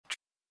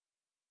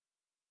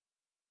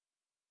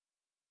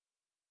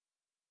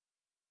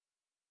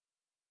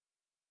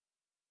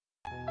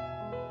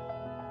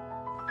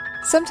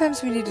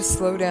Sometimes we need to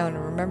slow down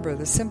and remember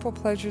the simple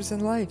pleasures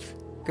in life.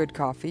 Good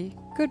coffee,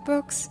 good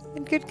books,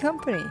 and good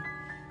company.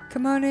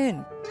 Come on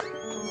in.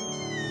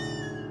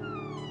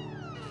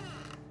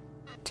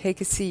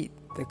 Take a seat.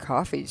 The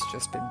coffee's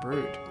just been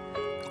brewed.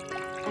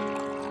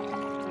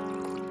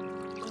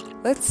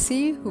 Let's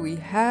see who we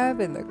have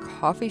in the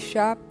coffee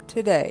shop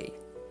today.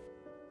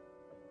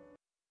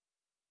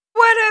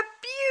 What a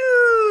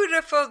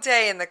beautiful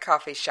day in the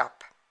coffee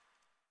shop.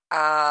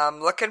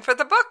 I'm looking for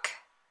the book.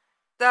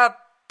 The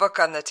book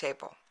on the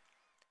table.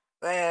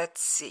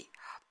 Let's see.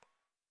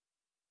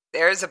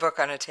 There's a book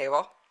on a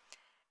table.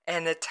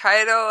 And the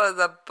title of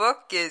the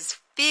book is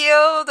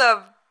Field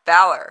of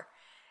Valor.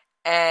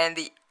 And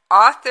the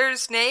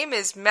author's name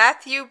is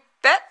Matthew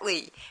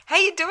Betley. How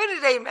you doing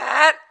today,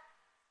 Matt?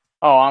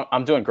 Oh,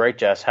 I'm doing great,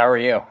 Jess. How are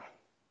you?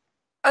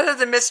 Other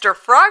than Mr.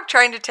 Frog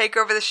trying to take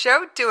over the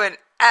show, doing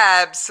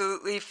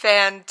absolutely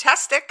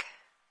fantastic.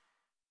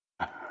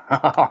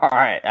 All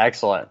right,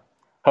 excellent.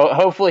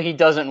 Hopefully he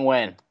doesn't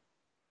win.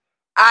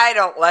 I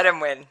don't let him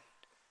win.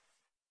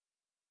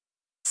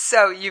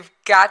 So you've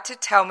got to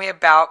tell me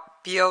about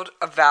Field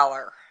of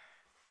Valor.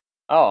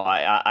 Oh,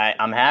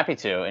 I'm happy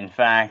to. In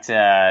fact,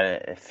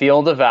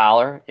 Field of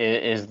Valor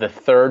is the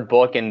third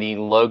book in the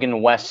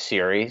Logan West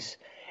series.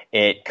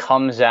 It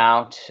comes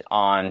out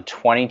on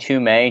 22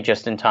 May,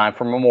 just in time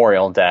for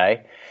Memorial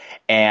Day.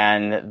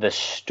 And the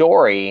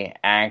story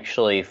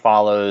actually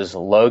follows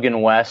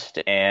Logan West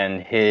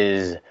and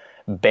his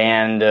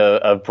band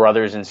of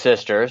brothers and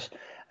sisters,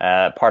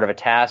 part of a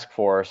task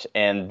force.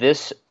 And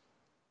this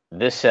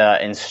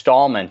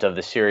installment of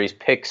the series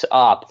picks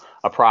up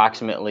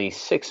approximately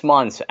 6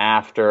 months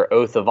after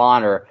Oath of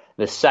Honor,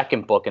 the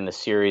second book in the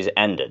series,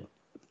 ended.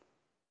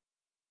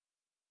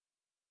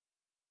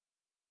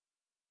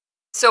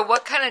 So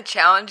what kind of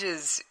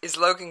challenges is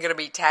Logan going to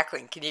be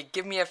tackling? Can you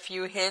give me a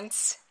few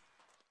hints?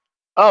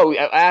 Oh,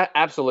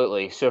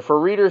 absolutely. So for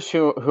readers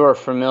who are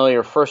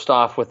familiar, first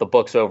off, with the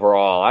books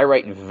overall, I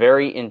write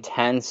very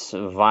intense,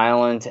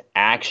 violent,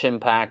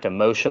 action-packed,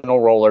 emotional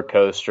roller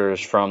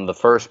coasters from the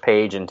first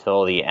page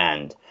until the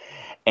end.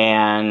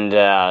 And,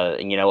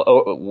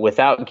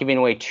 without giving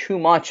away too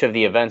much of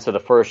the events of the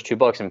first two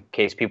books, in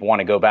case people want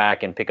to go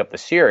back and pick up the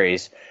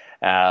series,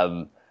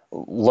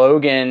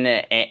 Logan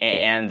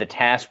and the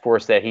task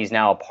force that he's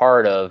now a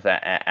part of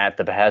at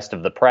the behest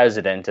of the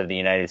President of the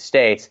United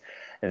States,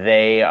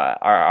 they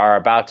are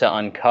about to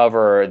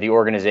uncover the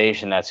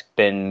organization that's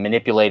been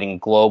manipulating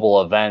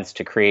global events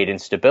to create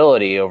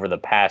instability over the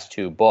past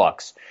two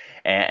books.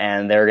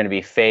 And they're going to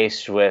be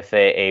faced with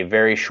a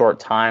very short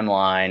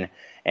timeline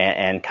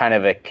and kind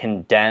of a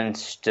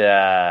condensed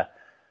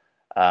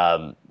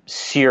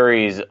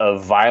series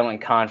of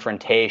violent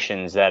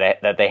confrontations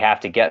that they have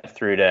to get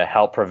through to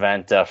help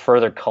prevent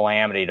further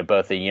calamity to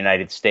both the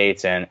United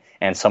States and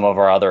some of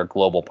our other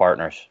global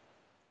partners.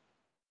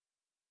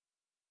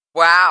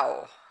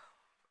 Wow,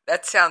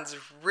 that sounds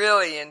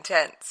really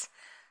intense.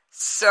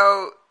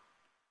 So,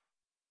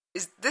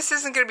 this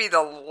isn't going to be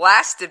the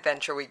last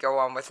adventure we go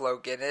on with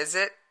Logan, is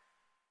it?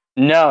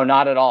 No,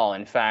 not at all.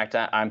 In fact,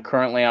 I'm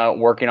currently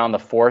working on the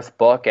fourth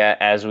book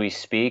as we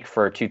speak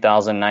for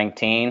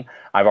 2019.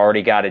 I've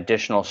already got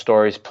additional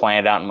stories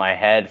planned out in my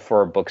head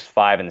for books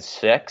 5 and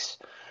 6.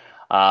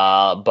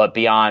 But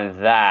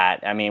beyond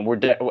that, I mean,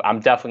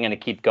 I'm definitely going to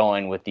keep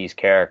going with these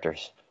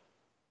characters.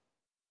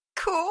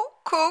 Cool,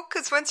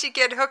 because once you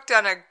get hooked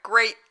on a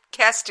great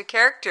cast of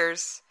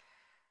characters,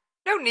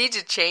 no need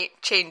to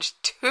change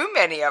too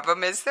many of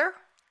them, is there?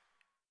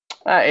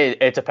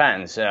 It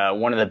depends.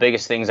 One of the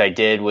biggest things I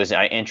did was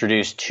I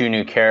introduced 2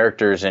 new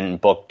characters in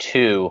book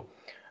 2,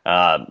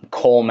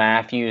 Cole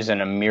Matthews and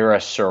Amira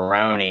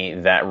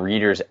Cerrone, that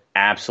readers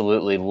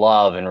absolutely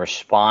love and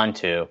respond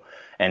to.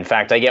 In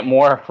fact, I get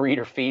more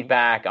reader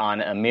feedback on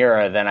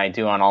Amira than I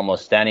do on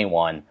almost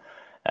anyone.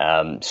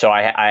 So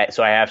I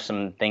have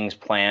some things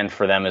planned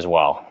for them as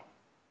well.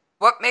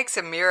 What makes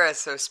Amira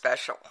so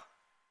special?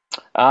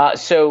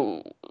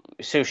 So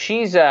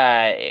she's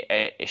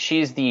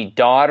the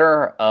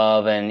daughter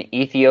of an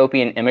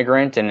Ethiopian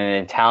immigrant and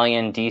an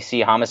Italian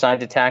DC homicide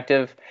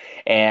detective,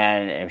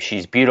 and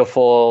she's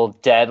beautiful,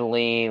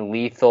 deadly,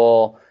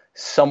 lethal,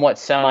 somewhat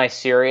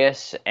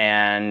semi-serious,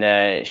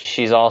 and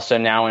she's also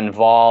now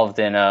involved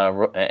in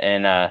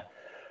a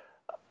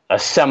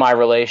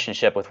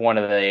semi-relationship with one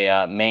of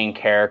the main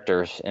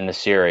characters in the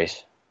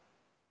series.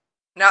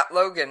 Not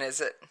Logan, is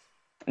it?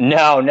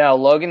 No,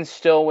 Logan's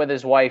still with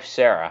his wife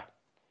Sarah,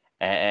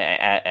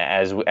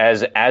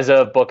 as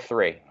of book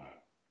 3.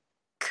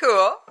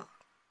 Cool.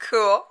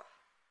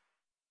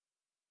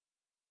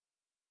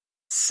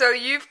 So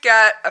you've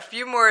got a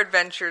few more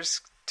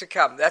adventures to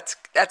come. That's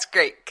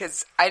great,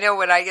 because I know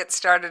when I get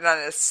started on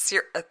a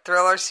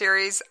thriller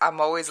series, I'm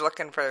always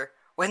looking for,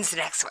 when's the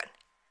next one?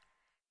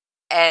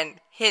 And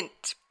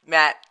hint,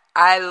 Matt,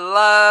 I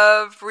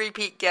love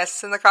repeat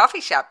guests in the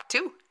coffee shop,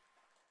 too.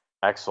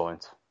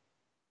 Excellent.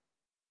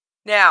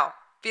 Now,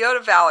 Field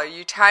of Valor,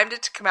 you timed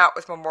it to come out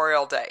with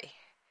Memorial Day.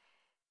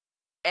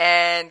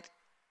 And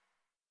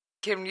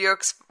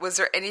was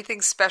there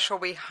anything special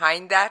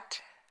behind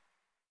that?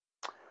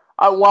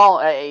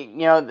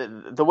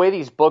 The way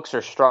these books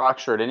are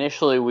structured,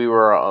 initially we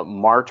were a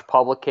March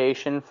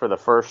publication for the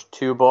first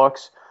two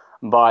books,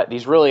 but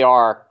these really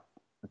are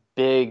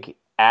big,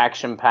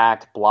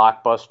 action-packed,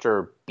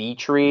 blockbuster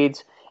beach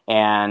reads.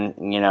 And,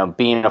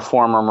 being a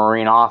former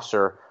Marine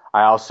officer,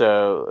 I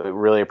also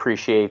really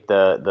appreciate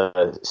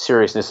the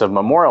seriousness of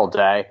Memorial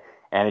Day.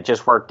 And it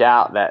just worked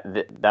out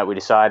that we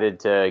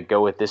decided to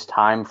go with this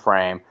time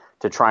frame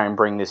to try and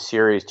bring this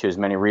series to as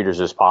many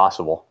readers as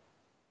possible.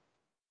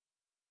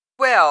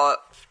 Well,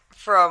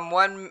 from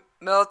one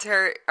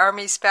military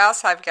Army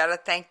spouse, I've got to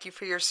thank you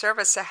for your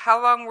service. So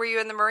how long were you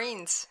in the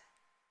Marines?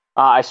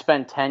 I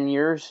spent 10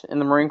 years in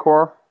the Marine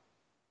Corps.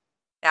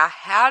 Now,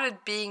 how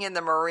did being in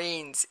the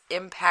Marines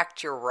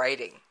impact your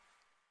writing?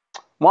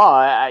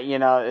 Well,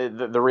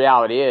 the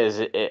reality is,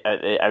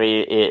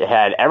 it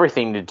had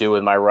everything to do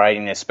with my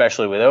writing,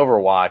 especially with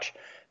Overwatch,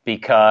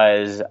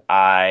 because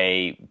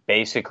I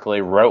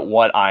basically wrote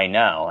what I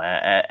know.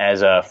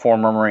 As a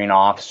former Marine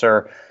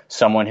officer,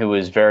 someone who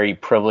was very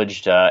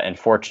privileged and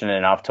fortunate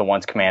enough to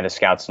once command a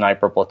Scout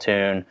Sniper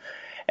platoon,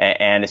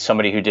 and as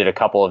somebody who did a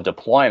couple of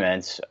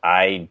deployments,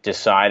 I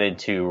decided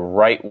to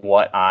write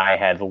what I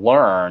had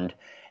learned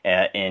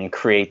and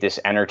create this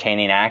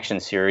entertaining action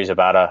series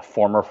about a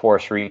former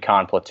Force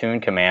Recon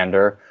platoon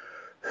commander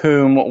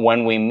whom,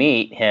 when we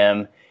meet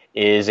him,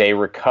 is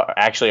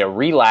actually a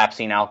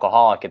relapsing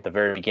alcoholic at the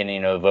very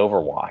beginning of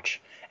Overwatch.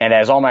 And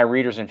as all my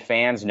readers and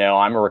fans know,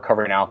 I'm a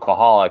recovering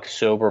alcoholic,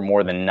 sober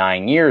more than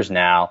 9 years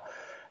now.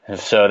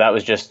 So that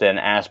was just an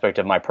aspect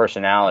of my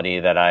personality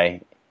that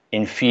I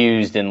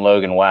infused in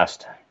Logan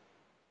West.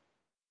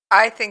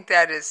 I think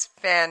that is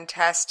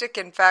fantastic.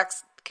 In fact,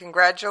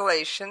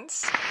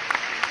 congratulations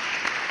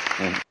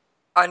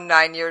on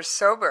 9 years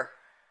sober.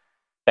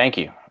 Thank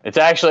you. It's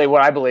actually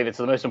what I believe it's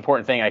the most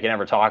important thing I can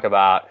ever talk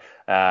about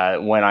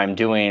when I'm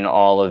doing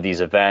all of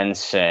these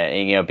events.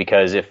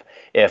 Because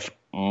if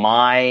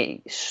my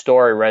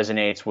story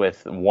resonates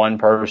with one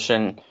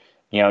person,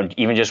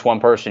 even just one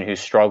person who's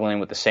struggling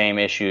with the same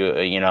issue,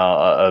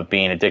 of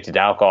being addicted to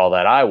alcohol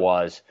that I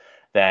was,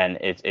 then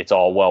it's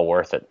all well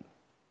worth it.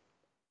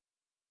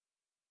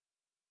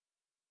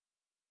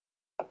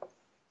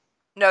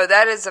 No,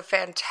 that is a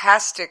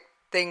fantastic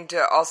thing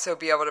to also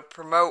be able to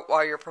promote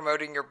while you're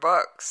promoting your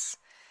books.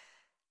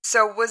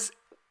 So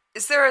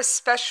is there a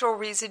special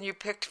reason you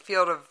picked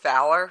Field of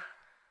Valor?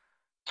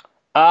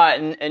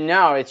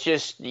 No, it's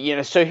just,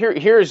 so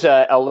here's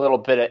a little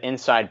bit of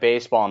inside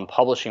baseball in the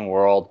publishing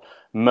world.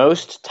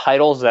 Most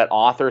titles that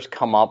authors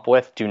come up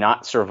with do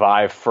not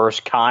survive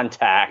first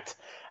contact.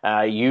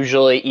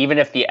 Usually, even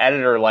if the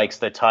editor likes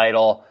the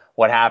title,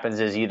 what happens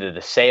is either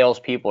the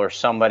salespeople or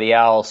somebody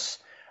else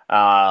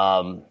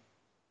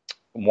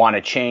want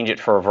to change it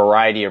for a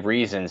variety of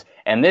reasons.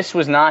 And this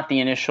was not the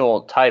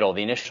initial title.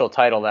 The initial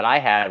title that I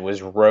had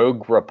was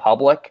Rogue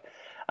Republic,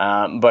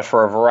 but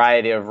for a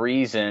variety of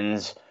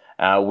reasons,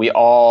 we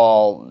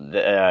all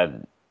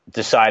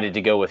decided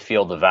to go with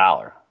Field of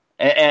Valor,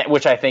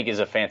 which I think is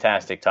a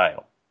fantastic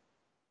title.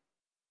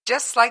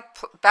 Just like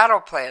battle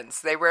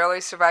plans, they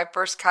rarely survive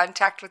first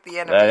contact with the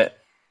enemy.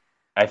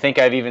 I think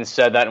I've even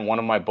said that in one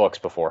of my books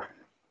before.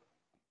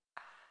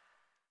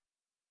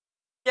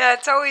 Yeah,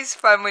 it's always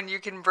fun when you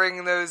can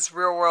bring those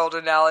real-world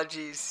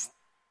analogies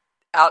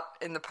out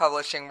in the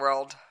publishing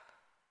world.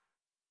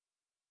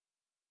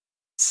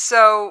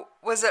 So,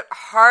 was it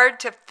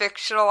hard to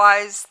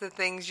fictionalize the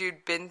things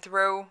you'd been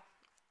through?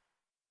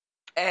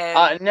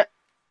 And No.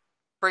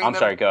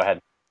 Sorry, go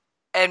ahead.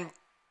 And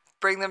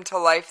bring them to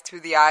life through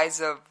the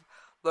eyes of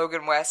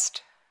Logan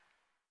West?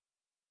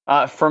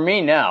 For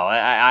me, no.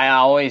 I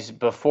always,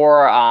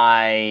 before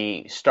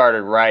I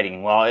started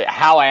writing,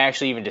 how I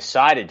actually even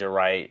decided to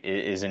write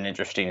is an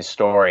interesting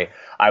story.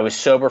 I was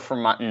sober for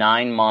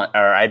 9 months,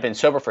 or I'd been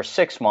sober for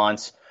 6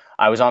 months.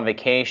 I was on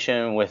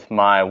vacation with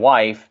my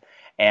wife,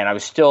 and I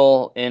was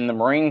still in the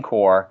Marine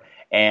Corps,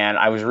 and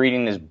I was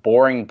reading this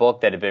boring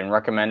book that had been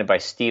recommended by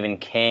Stephen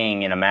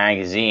King in a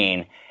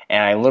magazine,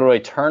 and I literally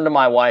turned to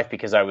my wife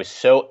because I was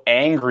so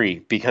angry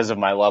because of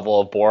my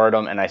level of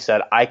boredom, and I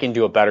said, I can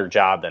do a better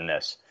job than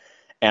this.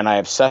 And I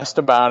obsessed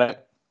about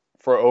it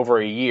for over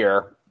a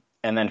year,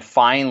 and then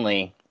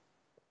finally,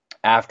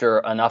 after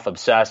enough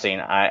obsessing,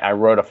 I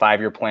wrote a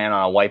 5-year plan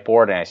on a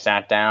whiteboard, and I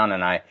sat down,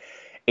 and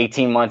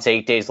 18 months,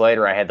 8 days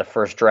later, I had the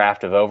first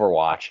draft of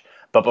Overwatch.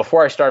 But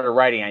before I started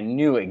writing, I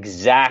knew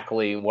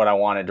exactly what I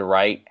wanted to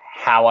write,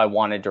 how I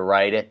wanted to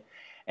write it,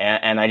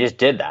 and I just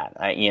did that.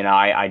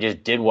 I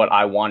just did what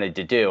I wanted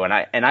to do, and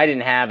I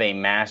didn't have a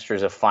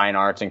master's of fine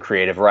arts in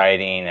creative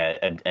writing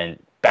and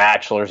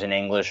bachelor's in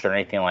English or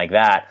anything like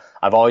that.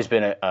 I've always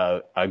been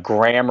a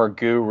grammar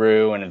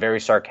guru and very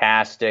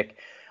sarcastic,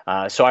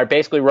 so I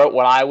basically wrote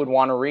what I would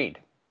want to read,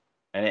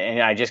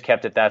 and I just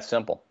kept it that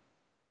simple.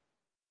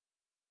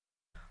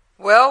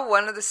 Well,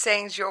 one of the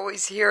sayings you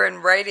always hear in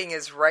writing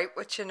is write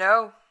what you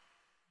know.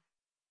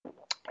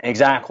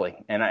 Exactly,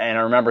 and I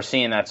remember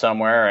seeing that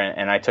somewhere,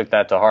 and I took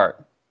that to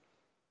heart.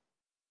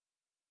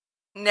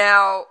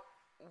 Now,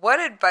 what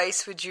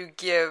advice would you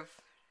give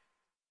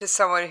to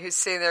someone who's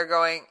sitting there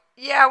going,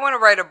 yeah, I want to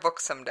write a book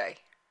someday?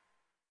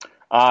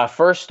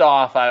 First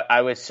off,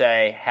 I would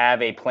say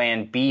have a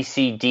plan B,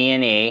 C, D,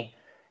 and E.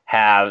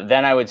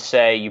 Then I would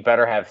say you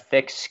better have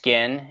thick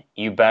skin.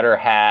 You better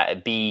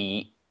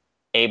be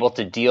able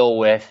to deal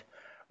with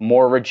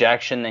more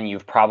rejection than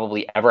you've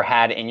probably ever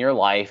had in your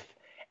life,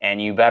 and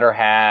you better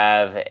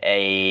have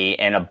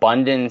an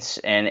abundance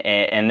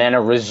and then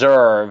a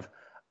reserve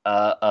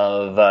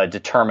of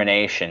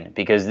determination,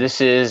 because this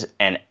is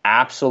an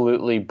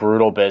absolutely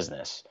brutal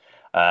business.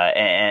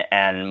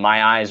 And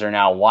my eyes are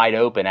now wide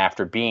open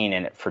after being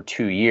in it for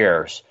 2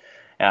 years.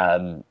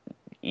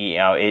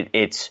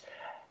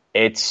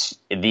 It's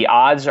the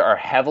odds are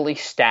heavily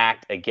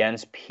stacked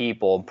against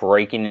people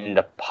breaking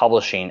into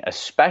publishing,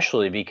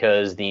 especially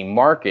because the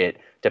market,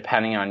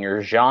 depending on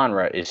your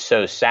genre, is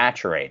so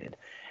saturated.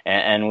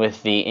 And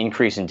with the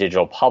increase in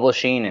digital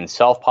publishing and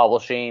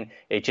self-publishing,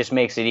 it just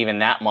makes it even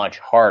that much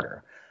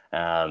harder.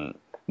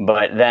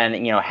 But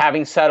then,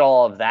 having said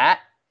all of that,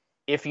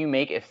 if you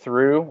make it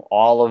through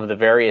all of the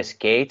various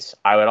gates,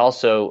 I would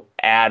also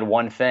add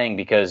one thing,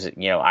 because,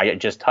 I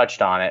just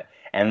touched on it,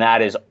 and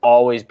that is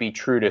always be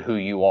true to who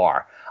you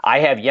are. I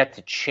have yet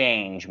to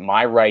change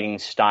my writing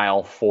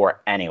style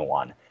for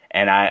anyone,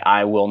 and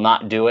I will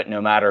not do it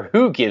no matter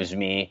who gives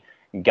me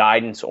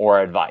guidance or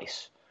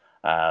advice.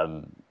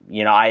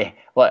 I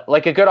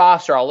like a good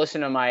officer, I'll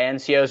listen to my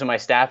NCOs and my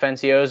staff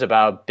NCOs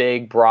about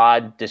big,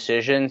 broad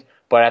decisions,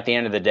 but at the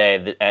end of the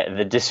day,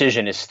 the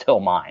decision is still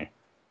mine.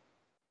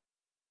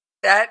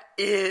 That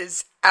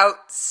is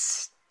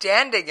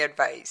outstanding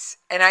advice.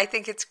 And I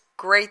think it's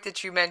great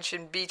that you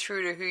mentioned be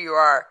true to who you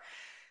are,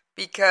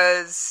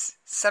 because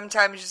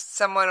sometimes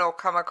someone will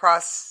come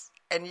across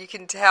and you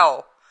can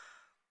tell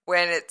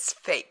when it's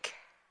fake.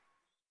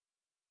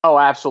 Oh,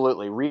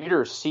 absolutely.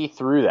 Readers see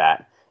through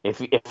that.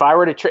 If I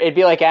were to, it'd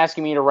be like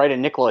asking me to write a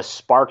Nicholas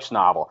Sparks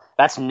novel.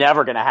 That's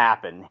never going to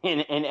happen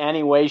in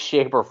any way,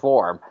 shape, or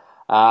form.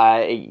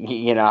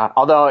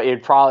 Although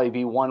it'd probably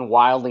be one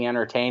wildly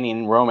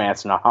entertaining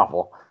romance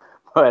novel.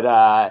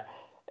 But,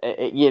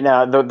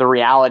 the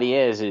reality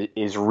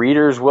is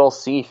readers will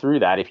see through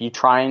that if you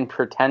try and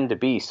pretend to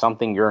be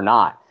something you're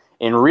not.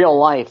 In real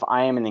life,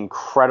 I am an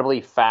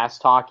incredibly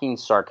fast-talking,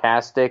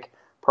 sarcastic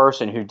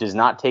person who does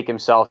not take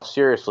himself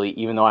seriously,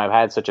 even though I've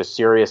had such a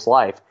serious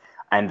life.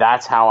 And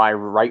that's how I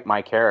write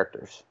my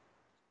characters.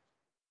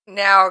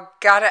 Now,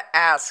 gotta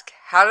ask,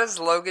 how does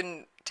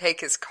Logan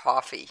take his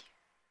coffee?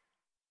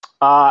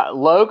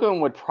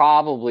 Logan would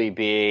probably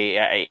be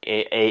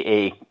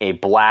a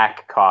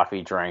black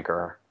coffee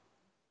drinker.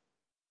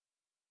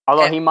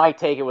 Although he might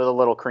take it with a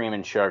little cream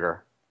and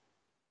sugar.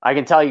 I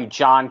can tell you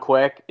John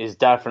Quick is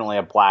definitely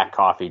a black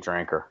coffee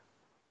drinker.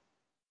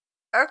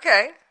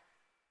 Okay.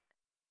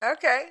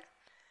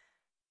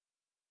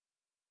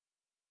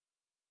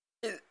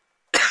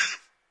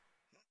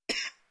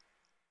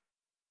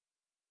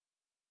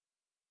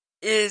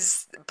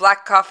 Is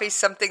black coffee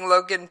something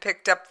Logan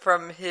picked up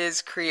from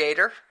his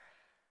creator?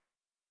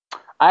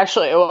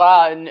 Actually,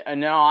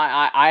 no.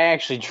 I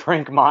actually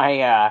drink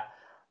my.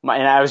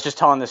 And I was just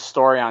telling this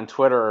story on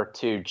Twitter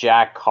to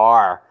Jack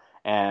Carr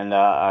and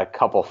a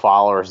couple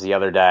followers the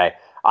other day.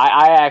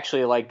 I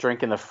actually like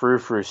drinking the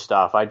frou-frou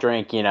stuff. I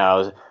drink,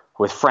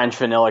 with French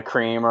vanilla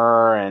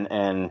creamer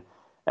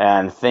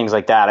and things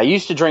like that. I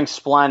used to drink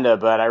Splenda,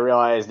 but I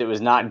realized it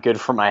was not good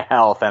for my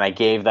health, and I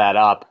gave that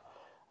up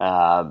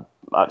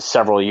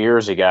several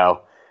years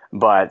ago.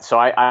 But so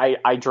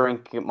I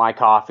drink my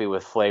coffee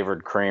with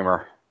flavored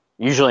creamer,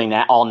 usually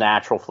all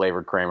natural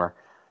flavored creamer.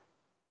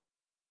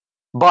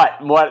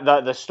 But what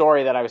the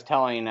story that I was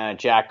telling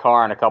Jack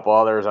Carr and a couple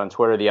others on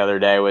Twitter the other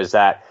day was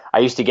that I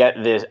used to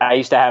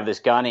have this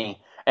gunny,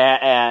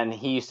 and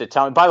he used to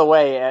tell me, by the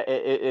way,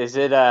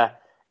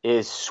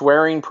 is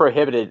swearing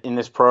prohibited in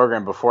this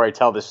program before I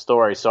tell this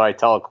story, so I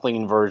tell a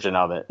clean version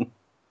of it.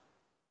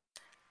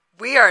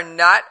 We are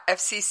not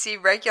FCC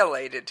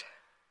regulated.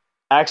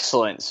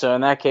 Excellent. So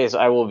in that case,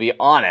 I will be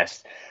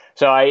honest.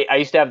 So I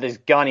used to have this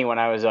gunny when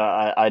I was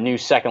a new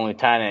second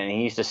lieutenant, and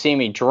he used to see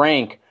me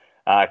drink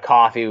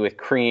coffee with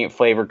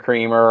flavored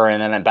creamer,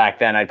 and then back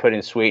then I'd put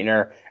in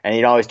sweetener, and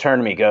he'd always turn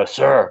to me and go,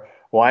 "Sir,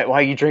 why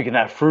are you drinking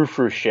that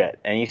frou-frou shit?"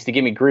 And he used to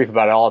give me grief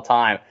about it all the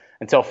time,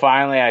 until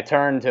finally I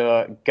turned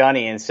to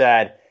Gunny and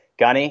said,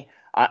 "Gunny,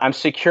 I'm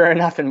secure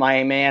enough in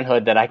my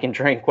manhood that I can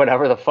drink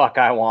whatever the fuck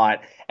I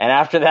want." And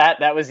after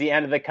that was the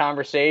end of the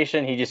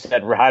conversation. He just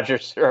said, "Roger,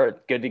 sir,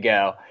 good to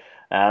go."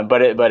 And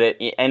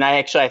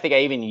I think I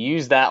even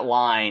used that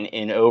line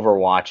in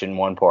Overwatch in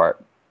one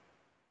part.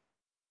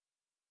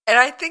 And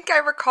I think I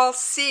recall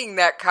seeing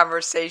that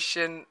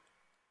conversation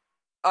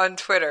on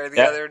Twitter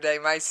the other day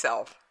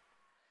myself.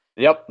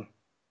 Yep.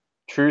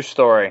 True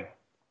story.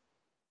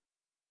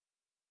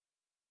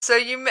 So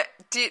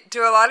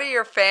do a lot of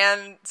your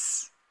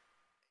fans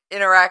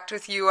interact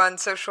with you on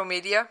social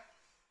media?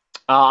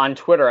 On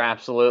Twitter,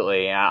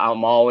 absolutely.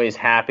 I'm always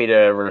happy to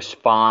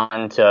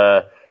respond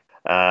to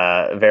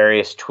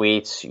various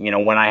tweets,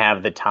 when I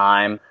have the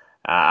time.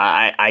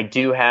 I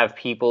do have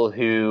people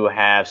who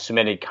have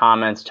submitted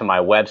comments to my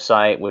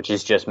website, which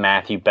is just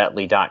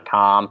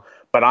MatthewBetley.com.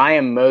 But I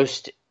am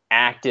most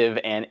active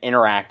and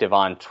interactive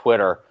on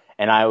Twitter,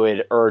 and I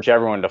would urge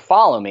everyone to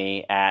follow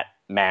me at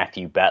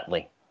Matthew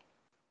Betley.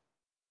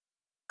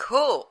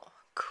 Cool.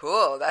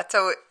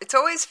 It's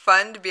always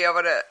fun to be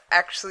able to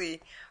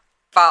actually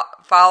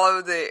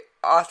follow the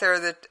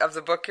author of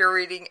the book you're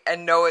reading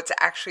and know it's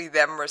actually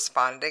them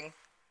responding.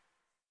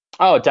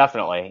 Oh,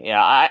 definitely.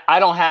 Yeah, I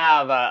don't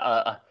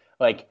have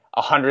like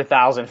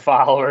 100,000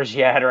 followers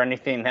yet or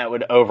anything that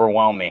would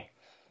overwhelm me.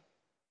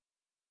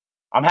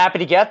 I'm happy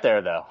to get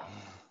there, though.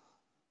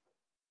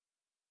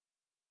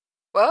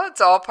 Well,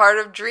 it's all part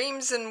of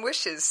dreams and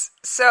wishes.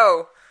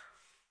 So,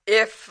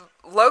 if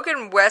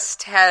Logan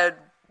West had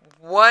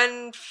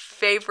one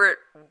favorite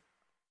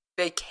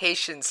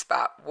vacation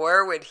spot,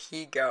 where would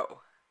he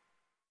go?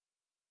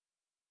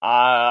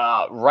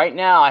 Right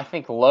now, I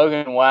think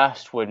Logan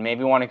West would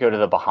maybe want to go to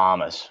the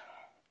Bahamas.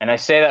 And I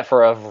say that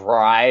for a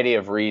variety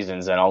of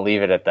reasons, and I'll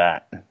leave it at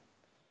that.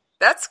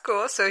 That's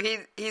cool. So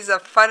he's a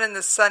fun in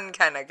the sun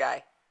kind of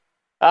guy.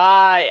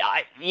 I'm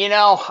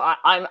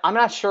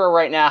not sure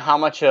right now how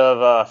much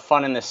of a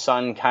fun in the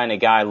sun kind of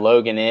guy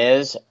Logan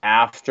is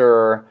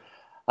after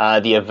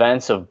the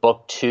events of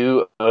Book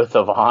 2, Oath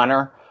of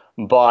Honor,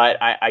 but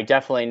I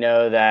definitely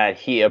know that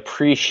he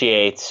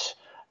appreciates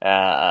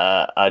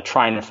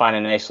trying to find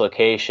a nice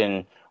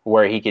location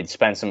where he could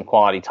spend some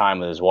quality time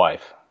with his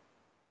wife.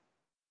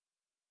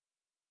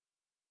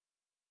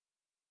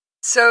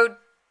 So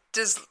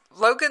does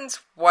Logan's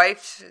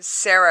wife,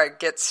 Sarah,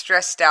 get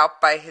stressed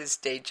out by his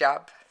day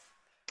job?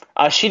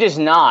 She does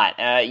not.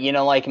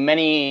 Like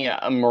many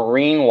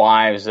Marine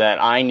wives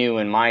that I knew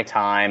in my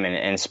time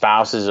and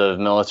spouses of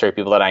military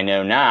people that I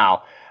know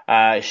now,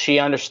 she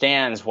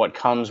understands what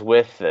comes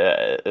with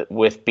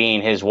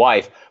being his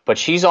wife. But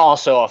she's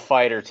also a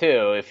fighter,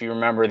 too. If you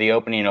remember the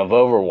opening of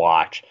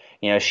Overwatch,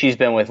 she's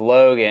been with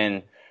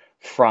Logan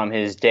from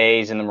his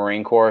days in the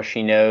Marine Corps.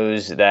 She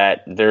knows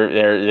that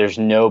there's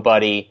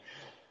nobody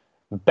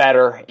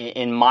better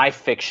in my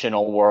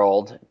fictional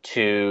world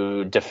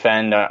to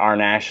defend our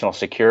national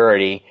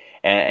security,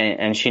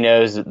 and she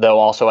knows, though,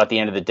 also at the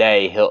end of the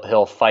day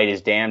he'll fight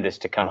his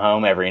damnedest to come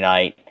home every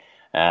night,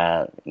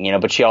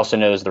 but she also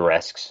knows the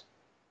risks.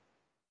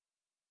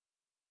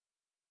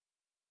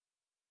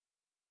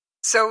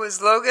 So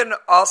is Logan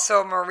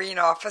also a Marine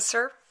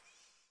officer?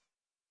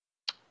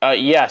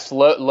 Yes,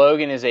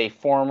 Logan is a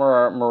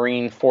former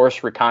Marine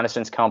Force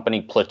Reconnaissance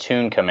Company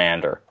platoon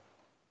commander.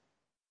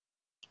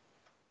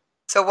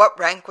 So what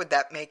rank would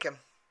that make him?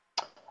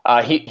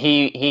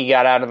 He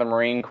got out of the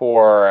Marine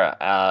Corps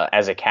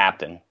as a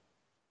captain,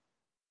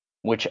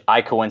 which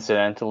I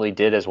coincidentally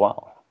did as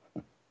well.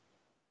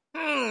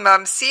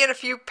 I'm seeing a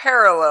few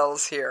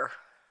parallels here.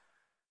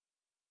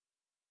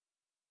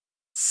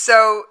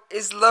 So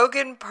is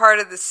Logan part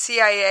of the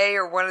CIA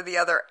or one of the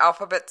other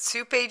alphabet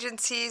soup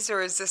agencies,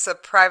 or is this a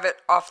private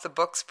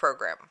off-the-books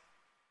program?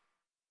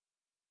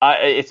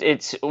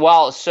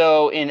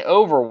 So in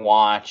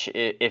Overwatch,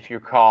 if you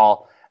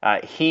recall,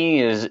 he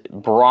is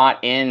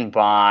brought in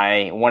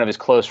by one of his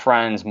close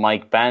friends,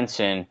 Mike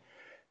Benson,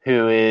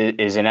 who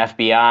is an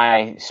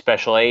FBI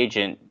special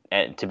agent,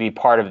 to be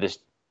part of this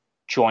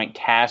joint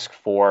task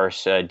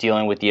force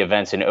dealing with the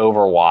events in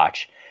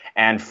Overwatch.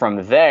 And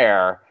from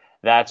there,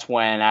 that's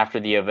when, after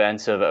the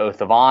events of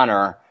Oath of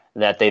Honor,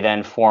 that they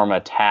then form a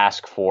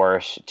task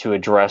force to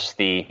address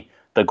the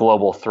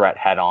global threat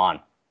head on.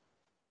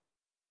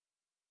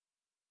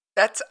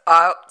 That's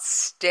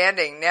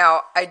outstanding.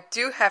 Now, I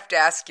do have to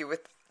ask you,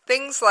 with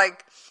things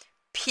like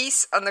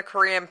peace on the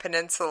Korean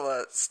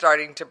Peninsula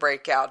starting to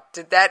break out,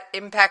 did that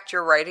impact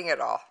your writing at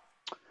all?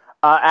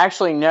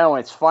 Actually, no.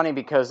 It's funny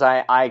because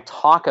I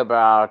talk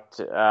about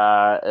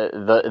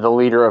the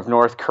leader of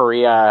North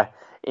Korea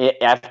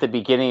at the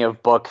beginning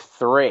of Book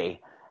 3,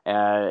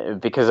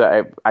 because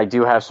I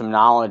do have some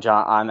knowledge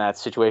on that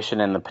situation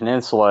in the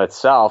peninsula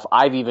itself.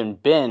 I've even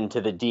been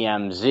to the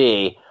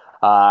DMZ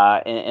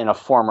in a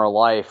former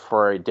life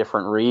for a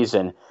different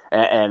reason,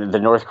 and the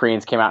North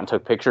Koreans came out and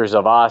took pictures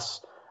of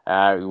us.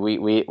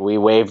 We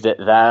waved at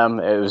them.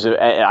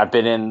 I've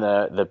been in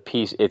the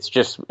peace.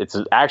 It's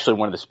actually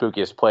one of the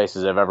spookiest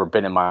places I've ever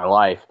been in my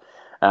life.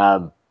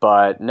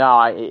 But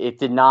no, it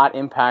did not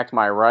impact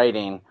my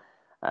writing.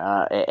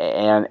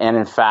 And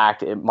in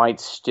fact, it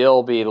might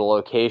still be the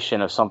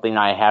location of something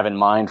I have in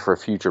mind for a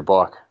future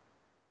book.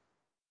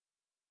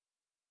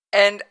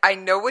 And I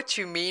know what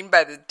you mean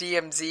by the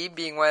DMZ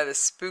being one of the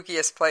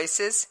spookiest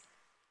places.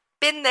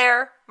 Been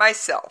there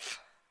myself.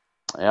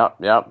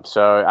 Yep.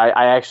 So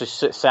I actually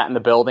sat in the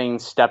building,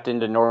 stepped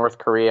into North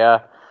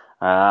Korea.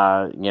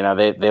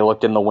 They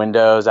looked in the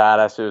windows at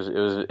us.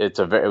 It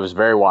was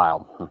very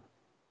wild.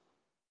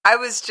 I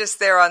was just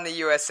there on the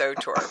USO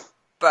tour,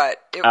 but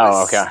it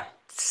was okay.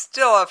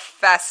 Still a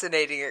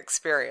fascinating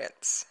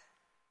experience.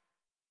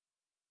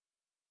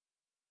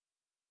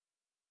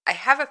 I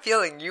have a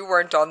feeling you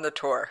weren't on the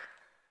tour.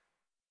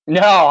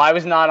 No, I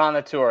was not on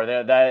the tour.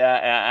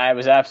 I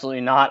was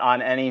absolutely not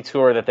on any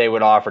tour that they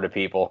would offer to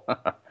people.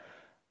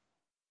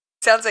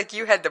 Sounds like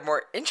you had the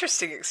more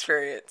interesting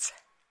experience.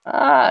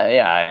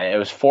 Yeah, it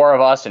was four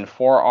of us and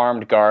four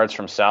armed guards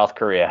from South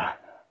Korea.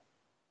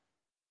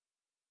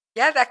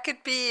 Yeah, that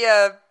could be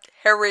a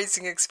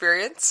hair-raising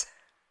experience.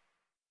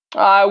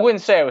 I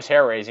wouldn't say it was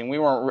hair raising. We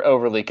weren't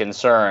overly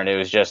concerned. It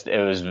was just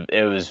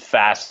it was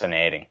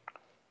fascinating.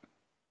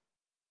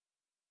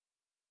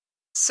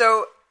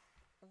 So,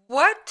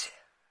 what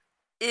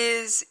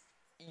is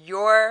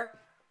your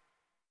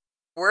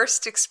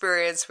worst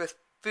experience with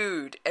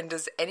food, and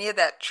does any of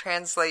that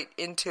translate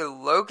into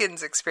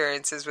Logan's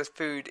experiences with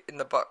food in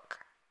the book?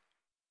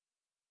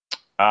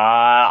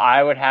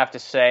 I would have to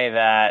say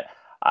that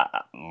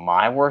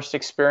my worst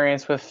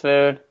experience with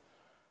food.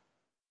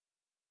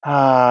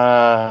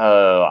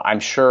 I'm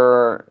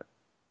sure.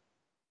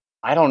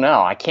 I don't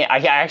know. I can't. I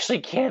actually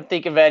can't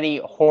think of any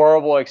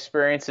horrible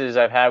experiences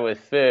I've had with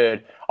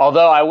food.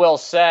 Although I will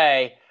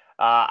say,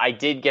 I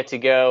did get to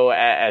go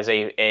as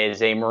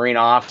a Marine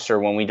officer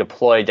when we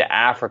deployed to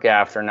Africa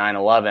after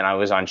 9/11. I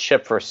was on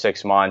ship for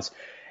 6 months,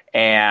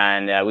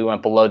 and we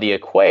went below the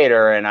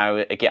equator, and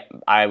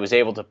I was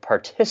able to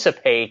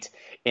participate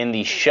in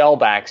the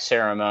shellback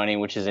ceremony,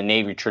 which is a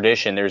Navy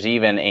tradition. There's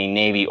even a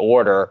Navy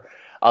order.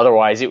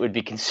 Otherwise, it would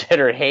be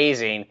considered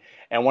hazing.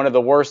 And one of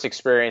the worst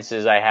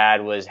experiences I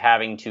had was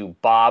having to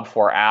bob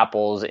for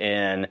apples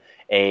in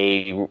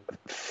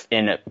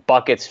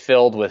buckets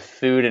filled with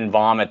food and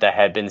vomit that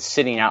had been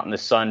sitting out in the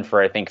sun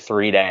for I think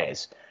 3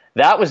 days.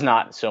 That was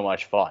not so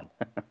much fun.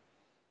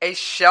 A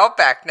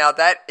shellback. Now,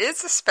 that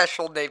is a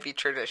special Navy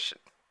tradition.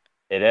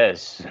 It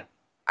is.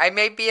 I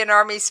may be an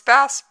Army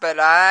spouse, but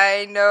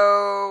I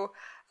know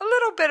a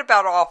little bit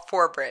about all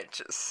four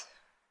branches.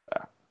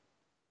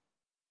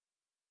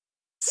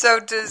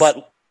 So does...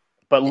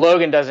 But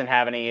Logan doesn't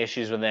have any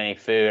issues with any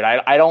food.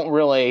 I don't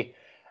really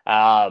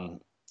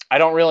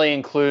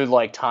include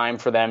like time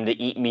for them to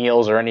eat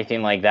meals or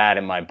anything like that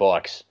in my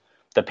books.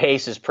 The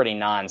pace is pretty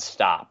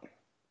nonstop.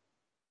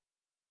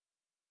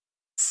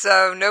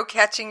 So no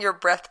catching your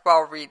breath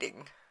while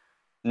reading.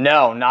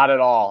 No, not at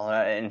all.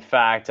 In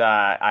fact,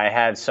 I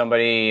had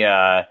somebody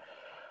read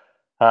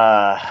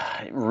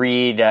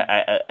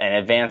an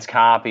advanced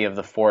copy of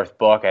the fourth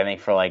book, I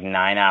think, for like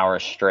 9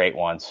 hours straight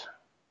once.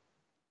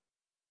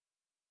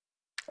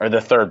 Or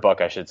the third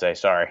book, I should say,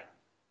 sorry.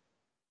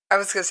 I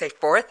was going to say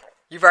fourth?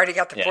 You've already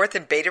got the fourth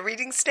and beta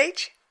reading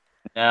stage?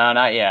 No,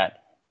 not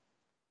yet.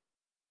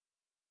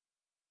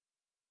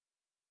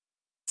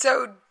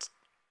 So,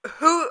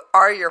 who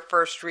are your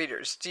first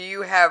readers? Do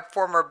you have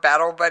former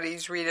battle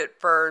buddies read it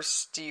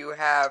first?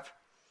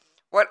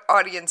 What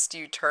audience do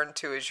you turn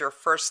to as your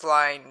first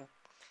line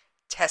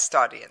test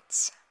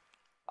audience?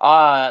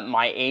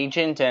 My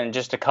agent and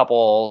just a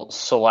couple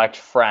select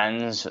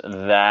friends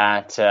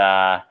that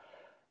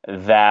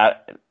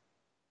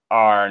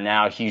are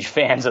now huge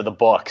fans of the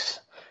books.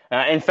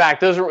 In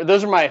fact, those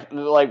are my,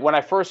 like, when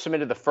I first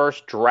submitted the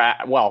first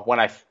draft, well, when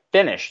I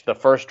finished the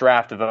first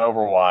draft of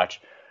Overwatch,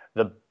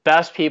 the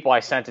best people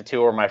I sent it to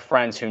were my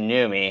friends who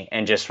knew me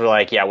and just were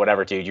like, yeah,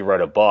 whatever, dude, you wrote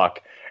a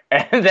book.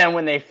 And then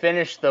when they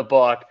finished the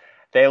book,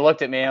 they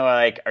looked at me and were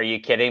like, are you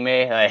kidding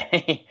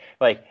me?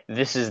 Like,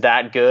 this is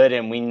that good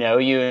and we know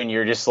you and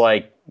you're just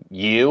like,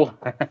 you?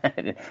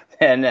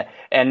 and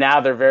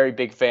now they're very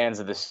big fans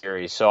of the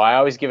series. So I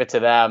always give it to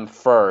them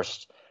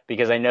first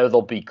because I know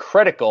they'll be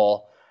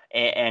critical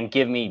and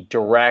give me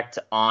direct,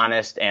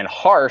 honest, and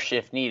harsh,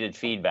 if needed,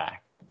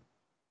 feedback.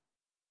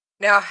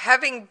 Now,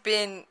 having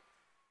been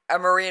a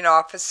Marine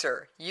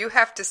officer, you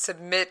have to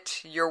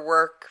submit your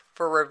work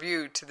for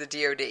review to the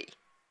DoD.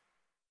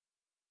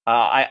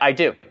 I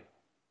do.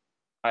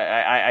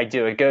 I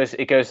do. It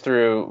goes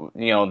through,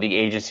 the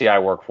agency I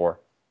work for.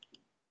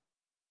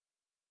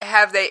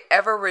 Have they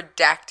ever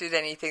redacted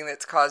anything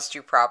that's caused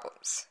you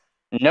problems?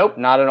 Nope,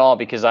 not at all,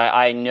 because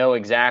I know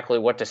exactly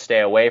what to stay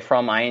away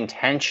from.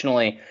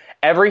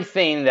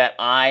 Everything that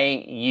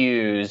I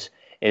use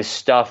is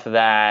stuff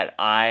that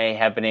I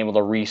have been able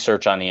to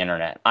research on the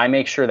internet. I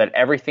make sure that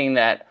everything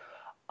that,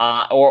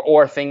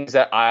 or things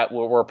that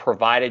were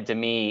provided to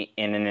me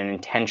in an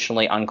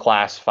intentionally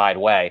unclassified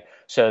way,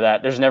 so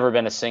that there's never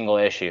been a single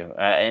issue.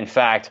 In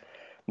fact,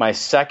 my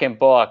second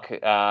book,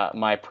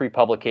 my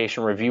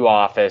pre-publication review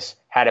office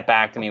had it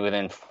back to me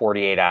within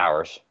 48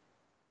 hours.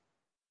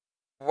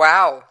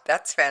 Wow,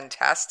 that's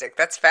fantastic.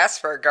 That's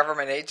fast for a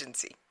government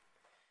agency.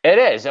 It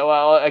is.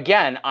 Well,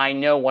 again, I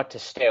know what to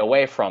stay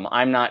away from.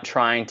 I'm not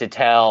telling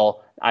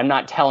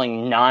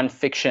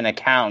nonfiction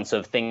accounts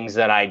of things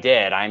that I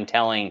did.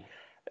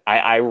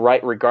 I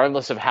write,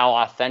 regardless of how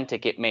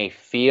authentic it may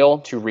feel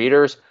to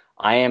readers,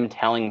 I am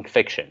telling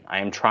fiction. I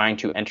am trying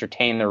to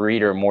entertain the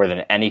reader more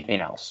than anything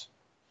else.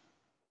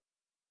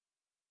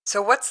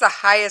 So what's the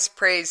highest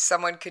praise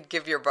someone could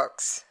give your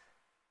books?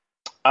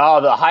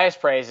 Oh, the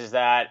highest praise is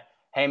that,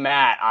 hey,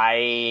 Matt,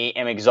 I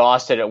am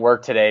exhausted at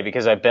work today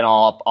because I've been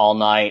up all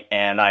night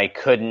and I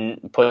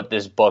couldn't put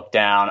this book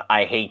down.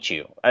 I hate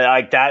you.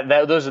 Like that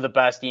those are the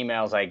best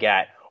emails I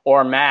get.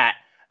 Or, Matt,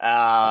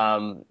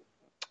 I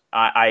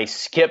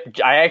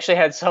actually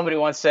had somebody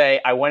once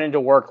say, I went into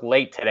work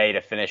late today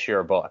to finish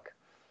your book.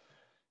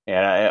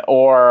 Yeah,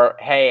 or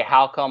hey,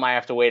 how come I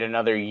have to wait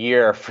another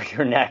year for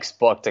your next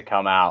book to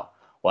come out?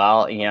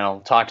 Well,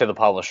 talk to the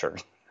publisher.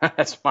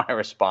 That's my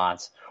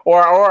response.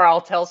 Or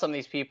I'll tell some of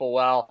these people,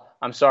 well,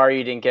 I'm sorry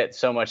you didn't get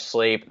so much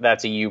sleep.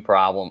 That's a you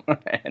problem.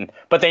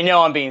 But they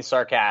know I'm being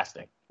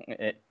sarcastic.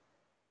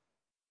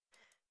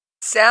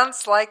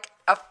 Sounds like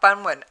a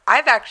fun one.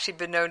 I've actually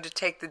been known to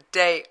take the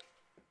day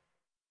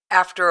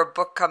after a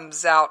book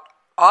comes out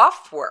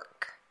off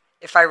work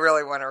if I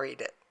really want to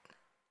read it.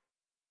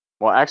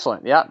 Well,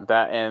 excellent. Yeah,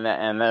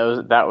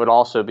 that would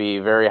also be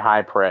very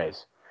high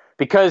praise.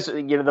 Because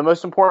the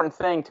most important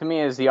thing to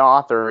me as the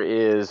author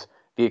is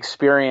the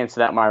experience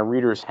that my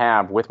readers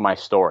have with my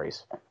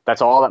stories.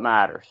 That's all that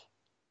matters.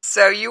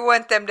 So you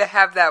want them to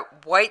have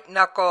that white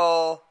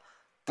knuckle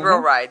thrill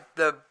ride,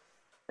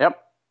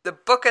 Yep. the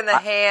book in the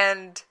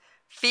hand,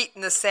 feet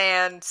in the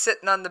sand,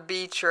 sitting on the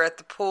beach or at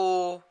the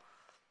pool,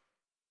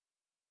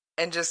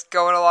 and just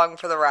going along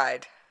for the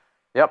ride.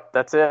 Yep,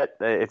 that's it.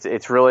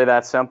 It's really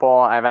that simple.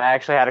 I've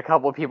actually had a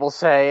couple of people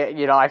say,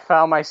 I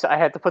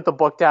had to put the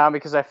book down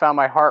because I found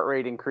my heart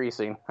rate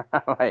increasing.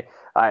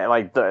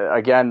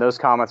 Again, those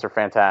comments are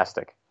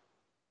fantastic.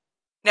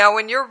 Now,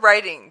 when you're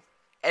writing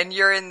and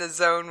you're in the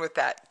zone with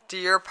that, do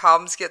your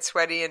palms get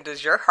sweaty and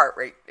does your heart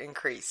rate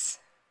increase?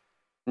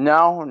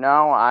 No.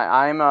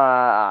 I'm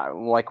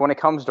like when it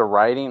comes to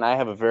writing, I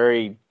have a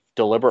very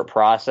deliberate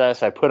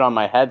process. I put on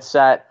my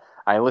headset.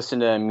 I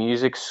listen to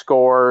music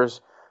scores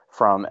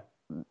from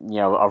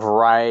a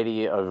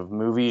variety of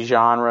movie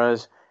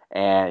genres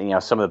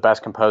and some of the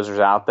best composers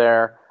out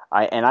there.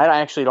 I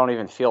actually don't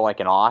even feel like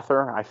an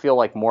author. I feel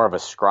like more of a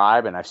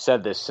scribe, and I've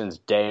said this since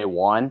day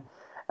one.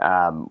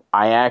 I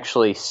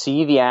actually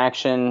see the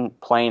action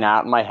playing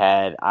out in my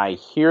head. I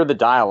hear the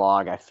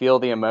dialogue. I feel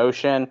the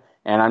emotion,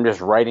 and I'm just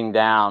writing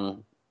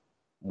down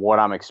what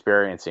I'm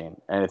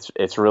experiencing, and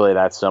it's really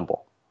that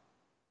simple.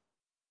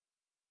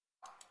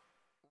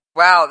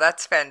 Wow,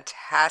 that's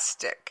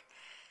fantastic.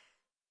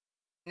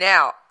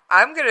 Now,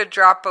 I'm going to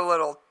drop a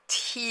little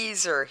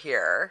teaser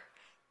here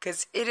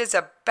because it is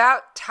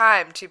about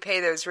time to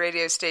pay those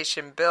radio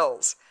station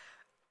bills.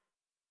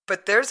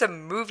 But there's a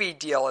movie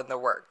deal in the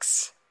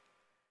works.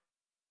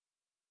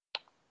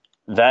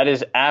 That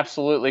is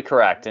absolutely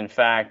correct. In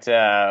fact,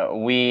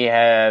 we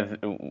have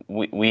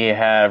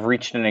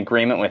reached an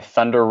agreement with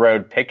Thunder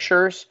Road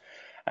Pictures,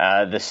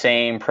 the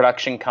same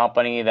production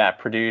company that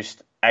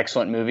produced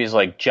excellent movies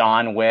like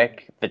John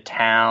Wick, The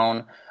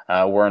Town.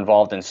 We're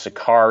involved in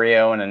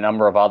Sicario and a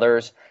number of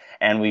others,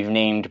 and we've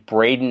named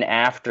Braden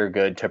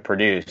Aftergood to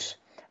produce.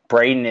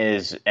 Braden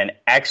is an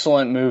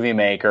excellent movie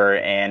maker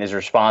and is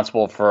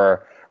responsible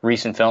for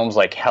recent films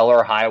like Hell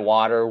or High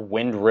Water,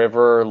 Wind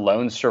River,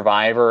 Lone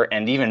Survivor,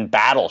 and even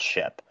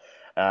Battleship.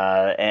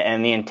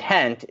 And the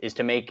intent is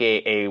to make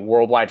a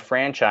worldwide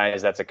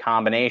franchise that's a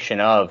combination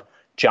of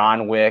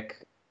John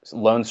Wick,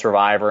 Lone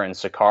Survivor, and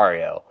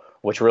Sicario,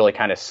 which really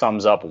kind of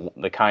sums up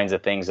the kinds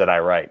of things that I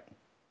write.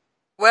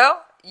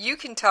 Well, you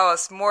can tell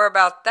us more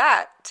about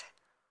that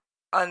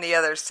on the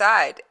other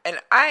side, and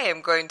I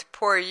am going to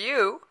pour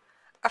you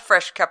a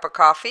fresh cup of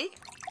coffee.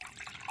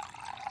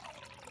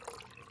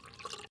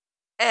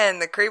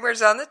 And the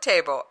creamer's on the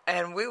table,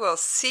 and we will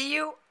see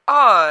you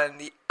on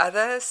the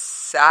other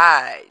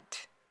side.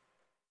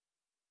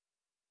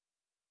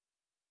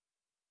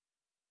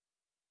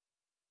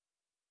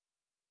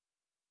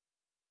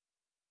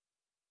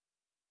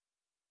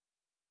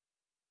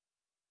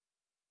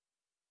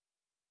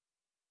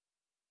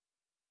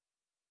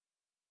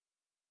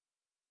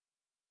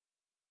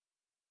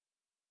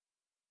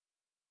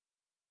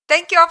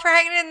 Thank you all for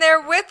hanging in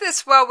there with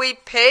us while we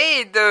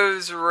paid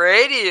those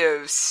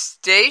radio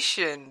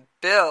station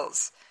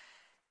bills.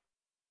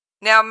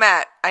 Now,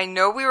 Matt, I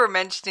know we were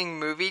mentioning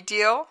movie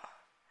deal,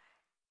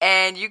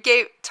 and you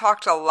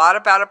talked a lot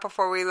about it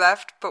before we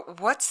left, but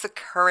what's the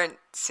current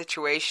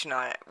situation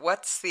on it?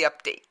 What's the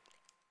update?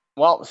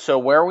 Well, so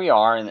where we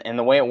are and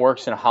the way it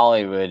works in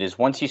Hollywood is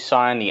once you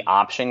sign the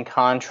option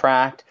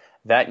contract,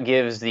 that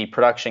gives the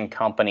production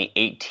company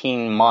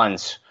 18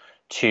 months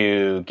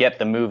to get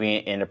the movie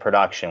into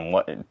production,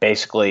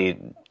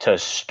 basically to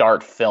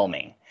start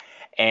filming.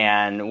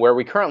 And where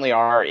we currently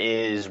are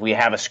is we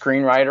have a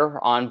screenwriter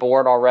on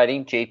board already,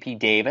 J.P.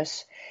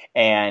 Davis,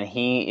 and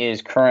he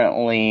is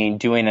currently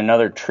doing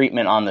another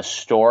treatment on the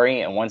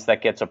story. And once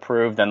that gets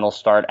approved, then they'll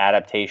start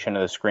adaptation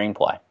of the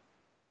screenplay.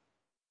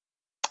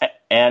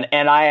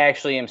 And I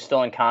actually am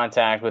still in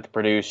contact with the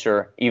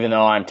producer, even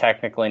though I'm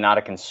technically not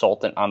a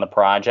consultant on the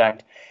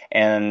project.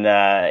 And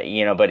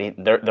but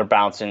they're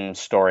bouncing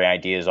story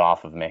ideas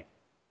off of me.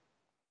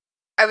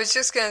 I was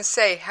just going to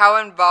say, how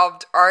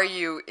involved are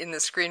you in the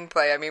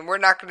screenplay? I mean, we're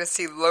not going to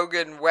see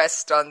Logan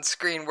West on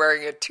screen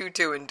wearing a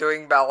tutu and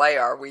doing ballet,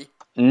 are we?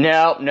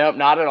 No,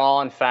 not at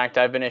all. In fact,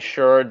 I've been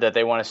assured that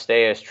they want to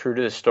stay as true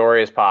to the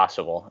story as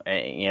possible,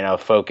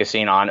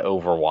 focusing on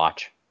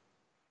Overwatch.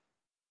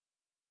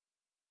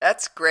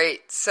 That's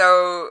great.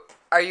 So,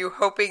 are you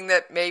hoping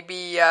that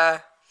maybe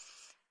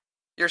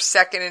your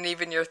second and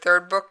even your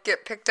third book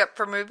get picked up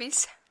for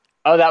movies?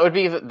 Oh, that would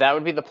be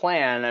the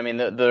plan. I mean,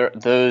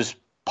 those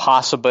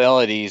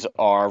possibilities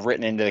are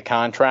written into the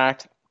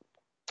contract,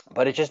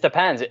 but it just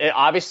depends.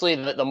 Obviously,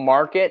 the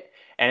market,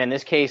 and in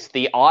this case,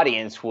 the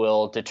audience,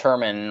 will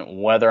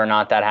determine whether or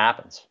not that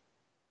happens.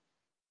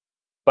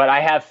 But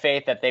I have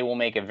faith that they will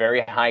make a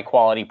very high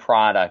quality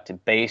product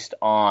based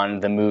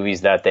on the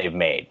movies that they've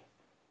made.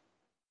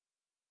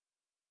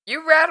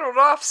 You rattled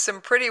off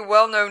some pretty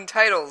well-known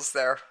titles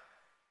there.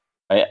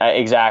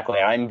 Exactly.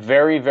 I'm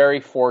very, very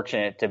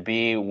fortunate to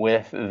be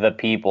with the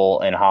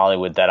people in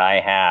Hollywood that I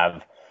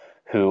have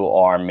who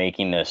are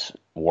making this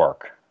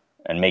work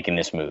and making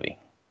this movie.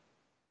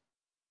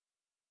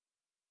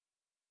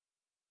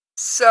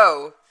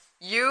 So,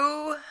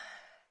 you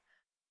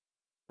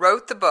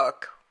wrote the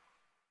book,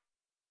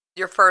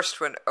 your first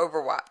one,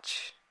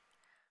 Overwatch.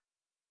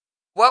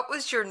 What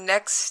was your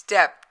next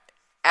step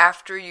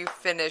after you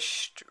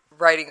finished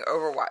writing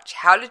Overwatch?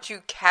 How did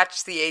you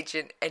catch the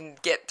agent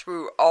and get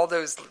through all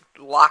those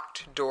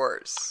locked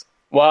doors?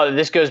 Well,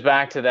 this goes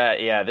back to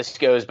that. Yeah, this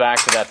goes back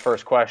to that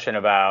first question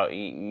about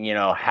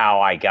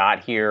how I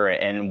got here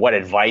and what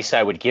advice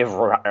I would give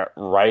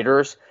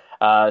writers.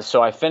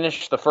 So I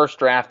finished the first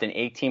draft in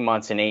 18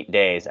 months and 8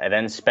 days. I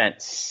then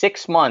spent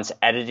 6 months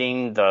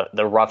editing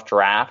the rough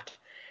draft.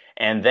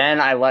 And then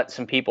I let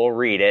some people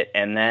read it,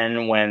 and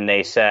then when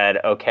they said,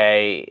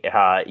 "Okay,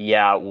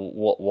 yeah,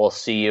 we'll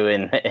see you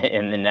in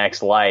in the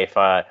next life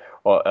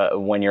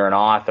when you're an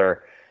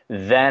author,"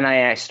 then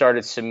I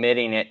started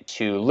submitting it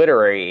to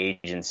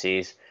literary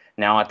agencies.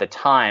 Now, at the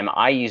time,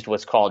 I used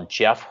what's called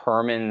Jeff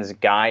Herman's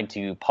Guide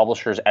to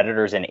Publishers,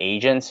 Editors, and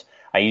Agents.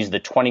 I used the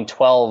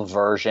 2012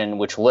 version,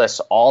 which lists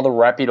all the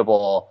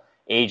reputable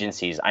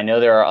agencies. I know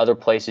there are other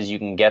places you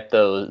can get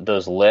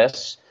those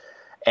lists.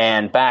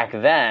 And back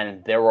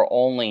then, there were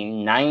only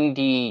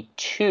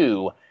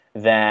 92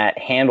 that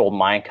handled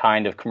my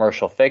kind of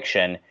commercial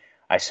fiction.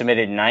 I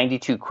submitted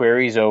 92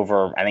 queries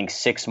over, I think,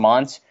 6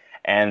 months.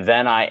 And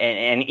then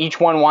and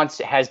each one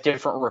has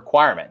different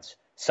requirements.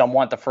 Some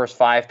want the first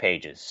 5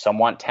 pages. Some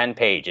want 10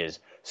 pages.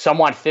 Some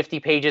want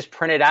 50 pages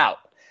printed out.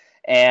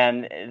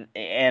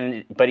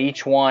 But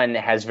each one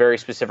has very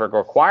specific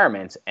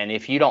requirements. And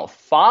if you don't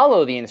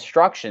follow the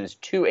instructions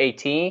to a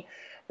T,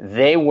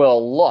 they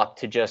will look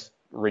to just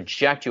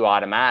reject you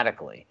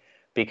automatically,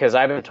 because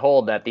I've been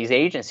told that these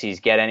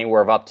agencies get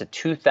anywhere of up to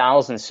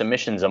 2,000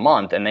 submissions a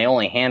month, and they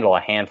only handle a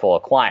handful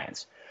of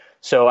clients.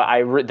 So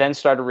I then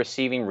started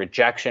receiving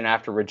rejection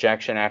after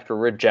rejection after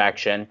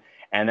rejection,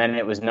 and then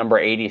it was number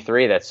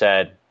 83 that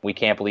said, "We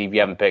can't believe you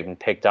haven't been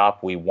picked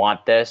up. We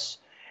want this."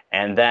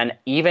 And then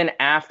even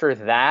after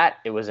that,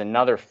 it was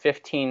another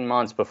 15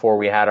 months before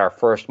we had our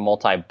first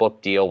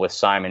multi-book deal with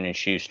Simon &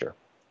 Schuster.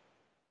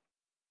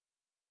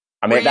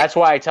 I mean, that's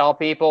why I tell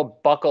people,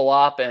 buckle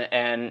up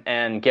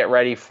and get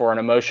ready for an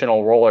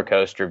emotional roller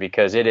coaster,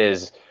 because it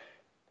is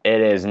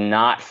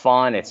not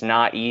fun, it's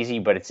not easy,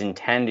 but it's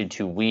intended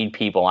to weed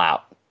people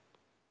out.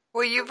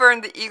 Well, you've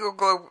earned the Eagle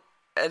Globe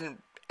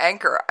and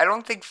Anchor. I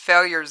don't think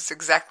failure is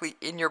exactly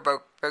in your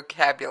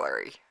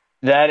vocabulary.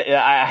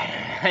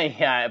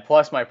 Yeah.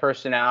 Plus, my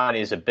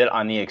personality is a bit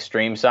on the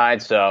extreme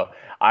side, so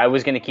I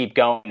was going to keep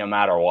going no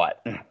matter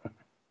what.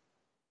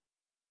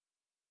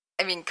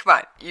 I mean, come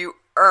on, you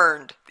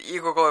earned the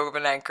Eagle Globe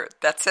and Anchor.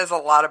 That says a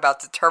lot about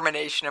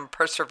determination and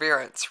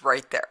perseverance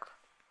right there.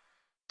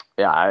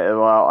 Yeah,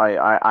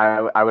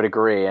 I would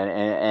agree,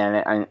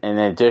 and in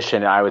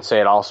addition, I would say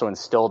it also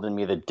instilled in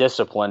me the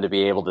discipline to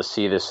be able to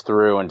see this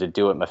through and to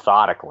do it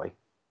methodically.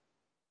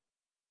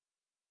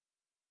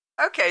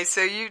 Okay,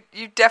 so you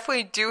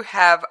definitely do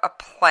have a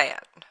plan.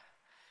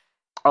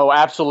 Oh,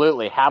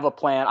 absolutely. Have a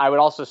plan. I would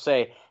also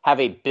say have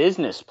a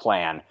business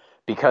plan,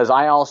 because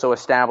I also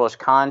established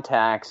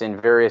contacts in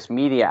various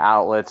media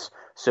outlets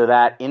so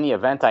that in the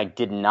event I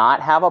did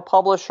not have a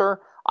publisher,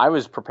 I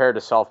was prepared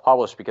to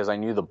self-publish because I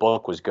knew the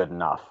book was good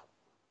enough.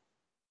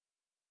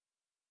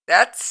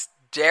 That's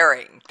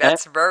daring.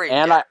 That's very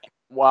daring.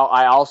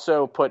 I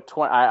also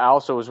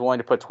was willing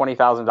to put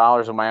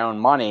 $20,000 of my own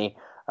money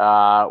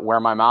where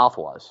my mouth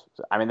was.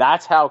 I mean,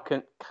 that's how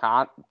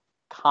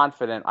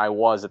confident I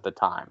was at the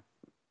time.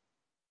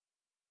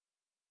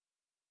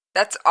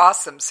 That's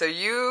awesome. So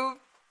you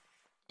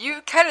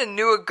kind of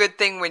knew a good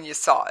thing when you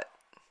saw it.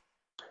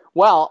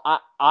 Well,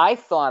 I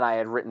thought I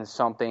had written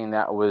something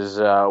that was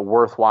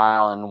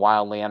worthwhile and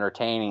wildly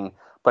entertaining,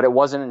 but it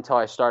wasn't until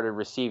I started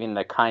receiving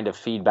the kind of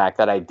feedback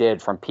that I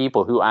did from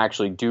people who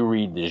actually do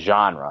read the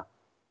genre.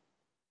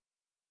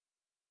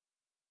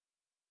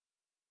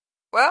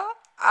 Well,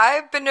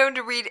 I've been known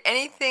to read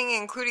anything,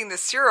 including the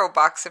cereal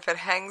box, if it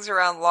hangs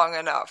around long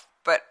enough.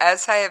 But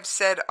as I have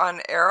said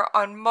on air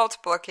on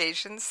multiple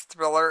occasions,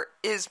 thriller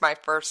is my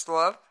first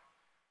love.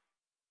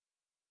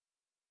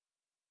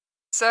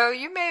 So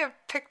you may have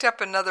picked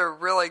up another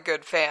really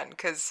good fan,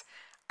 because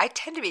I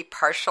tend to be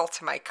partial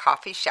to my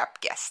coffee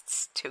shop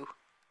guests, too.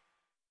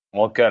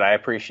 Well, good. I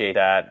appreciate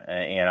that.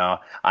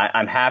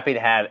 I'm happy to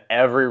have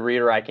every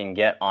reader I can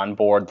get on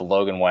board the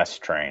Logan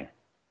West train.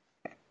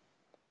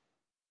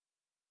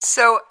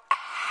 So,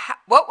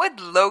 what would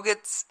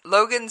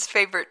Logan's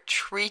favorite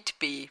treat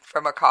be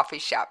from a coffee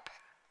shop?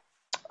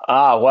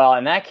 Well,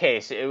 in that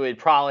case, it would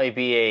probably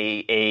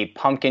be a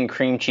pumpkin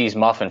cream cheese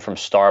muffin from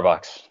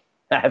Starbucks.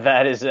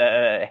 That is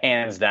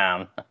hands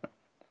down.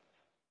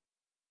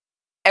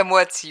 And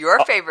what's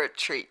your favorite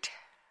treat?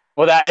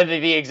 Well, that would be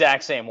the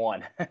exact same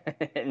one.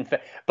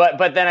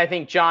 But then I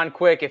think John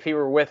Quick, if he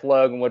were with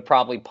Logan, would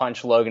probably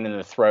punch Logan in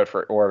the throat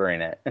for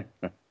ordering it.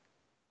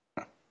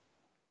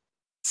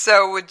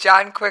 So would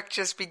John Quick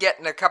just be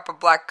getting a cup of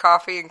black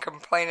coffee and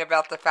complain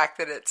about the fact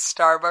that it's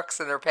Starbucks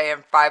and they're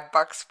paying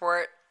 $5 for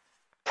it?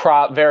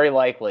 Very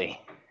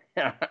likely.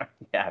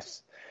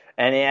 Yes.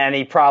 And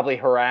he probably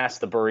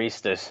harassed the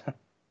baristas.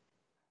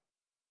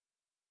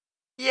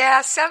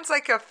 Yeah, sounds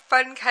like a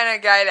fun kind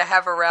of guy to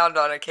have around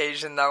on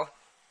occasion, though.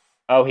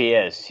 Oh, he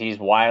is. He's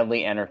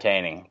wildly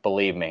entertaining,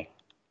 believe me.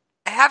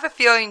 I have a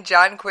feeling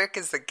John Quick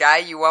is the guy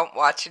you won't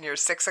watch in your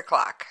 6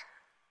 o'clock.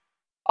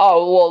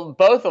 Oh, well,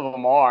 both of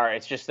them are.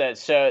 It's just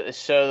that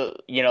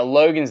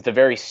Logan's the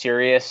very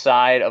serious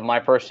side of my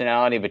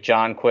personality, but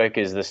John Quick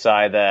is the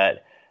side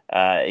that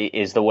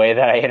is the way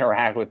that I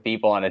interact with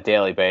people on a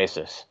daily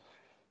basis.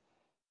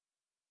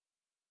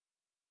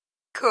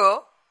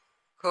 Cool.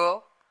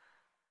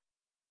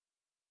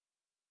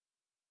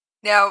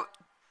 Now,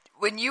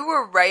 when you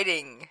were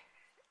writing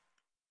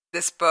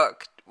this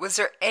book, was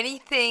there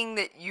anything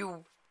that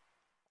you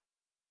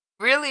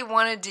really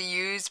wanted to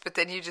use, but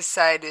then you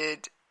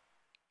decided,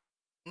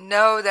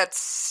 no,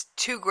 that's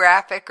too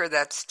graphic, or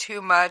that's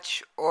too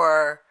much,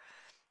 or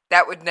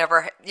that would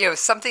never,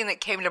 something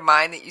that came to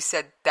mind that you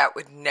said that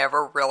would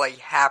never really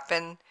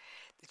happen,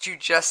 that you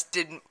just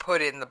didn't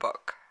put in the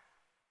book?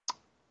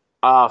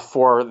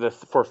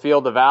 For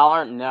Field of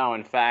Valor, no.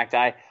 In fact,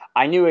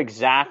 I knew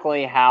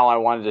exactly how I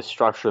wanted to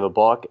structure the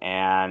book,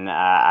 and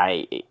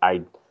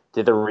I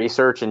did the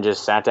research and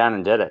just sat down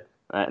and did it.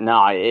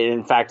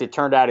 In fact, it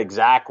turned out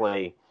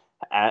exactly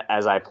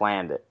as I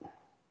planned it.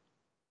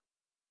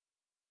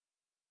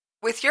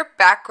 With your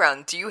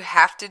background, do you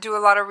have to do a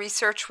lot of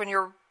research when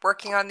you're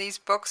working on these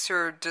books,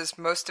 or does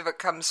most of it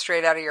come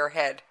straight out of your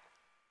head?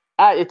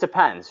 It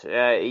depends.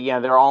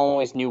 There are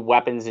always new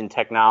weapons and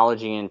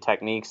technology and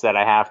techniques that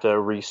I have to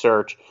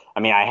research. I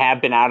mean, I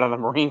have been out of the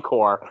Marine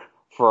Corps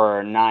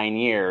for 9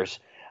 years,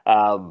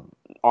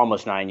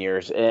 almost 9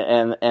 years,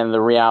 and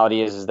the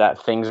reality is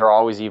that things are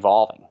always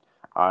evolving.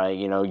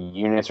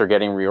 Units are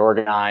getting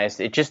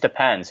reorganized. It just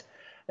depends.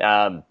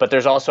 But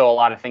there's also a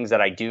lot of things that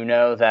I do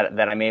know that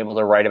I'm able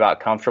to write about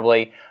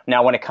comfortably.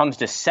 Now, when it comes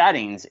to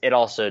settings, it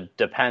also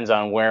depends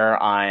on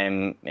where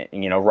I'm,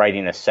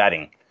 writing a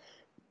setting.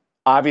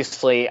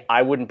 Obviously,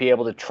 I wouldn't be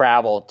able to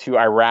travel to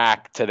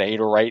Iraq today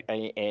to write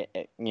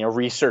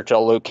research a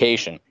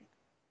location.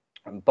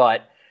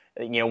 But,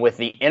 with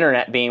the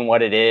internet being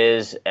what it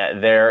is,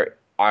 there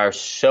are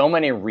so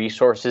many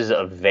resources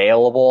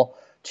available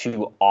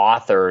to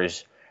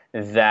authors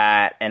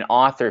that an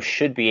author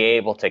should be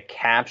able to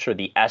capture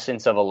the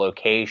essence of a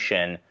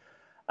location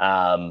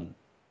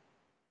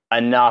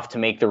enough to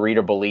make the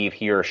reader believe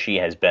he or she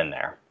has been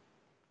there.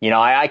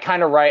 I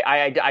kind of write,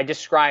 I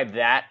describe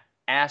that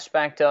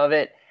aspect of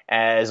it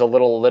as a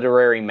little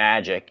literary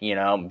magic,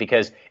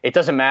 because it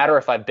doesn't matter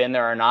if I've been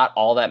there or not.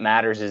 All that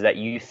matters is that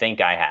you think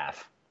I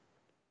have.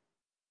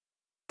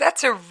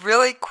 That's a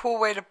really cool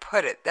way to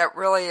put it. That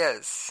really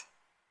is.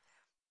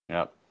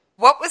 Yep.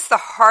 What was the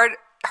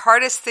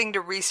hardest thing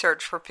to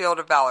research for Field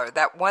of Valor?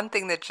 That one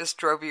thing that just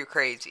drove you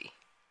crazy?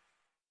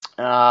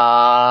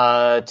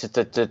 Let's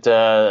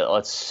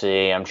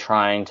see. I'm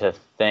trying to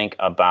think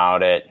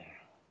about it.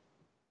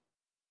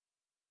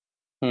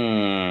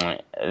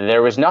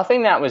 There was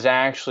nothing that was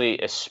actually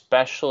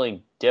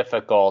especially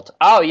difficult.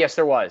 Oh, yes,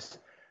 there was.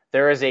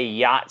 There is a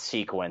yacht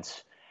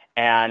sequence,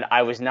 and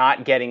I was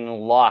not getting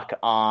luck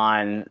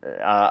on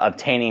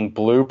obtaining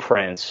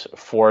blueprints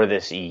for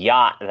this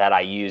yacht that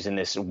I use in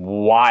this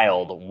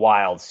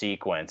wild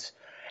sequence.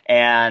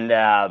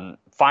 And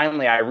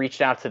finally, I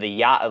reached out to the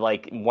yacht,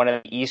 like one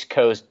of the East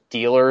Coast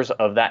dealers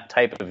of that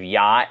type of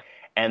yacht,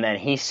 and then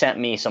he sent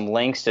me some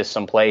links to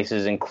some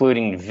places,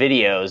 including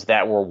videos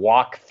that were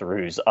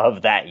walkthroughs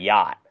of that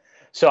yacht.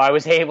 So I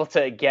was able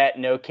to get,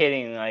 no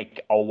kidding,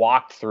 like a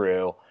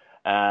walkthrough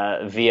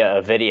via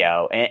a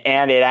video,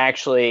 and it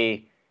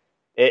actually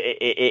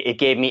it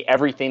gave me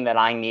everything that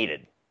I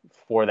needed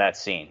for that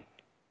scene.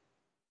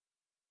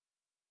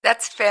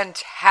 That's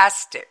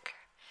fantastic.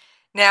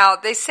 Now,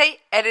 they say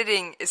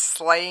editing is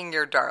slaying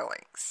your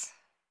darlings,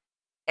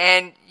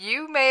 and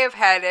you may have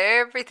had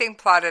everything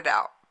plotted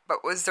out.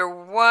 But was there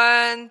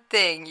one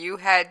thing you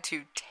had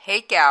to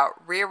take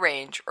out,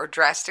 rearrange, or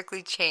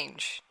drastically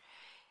change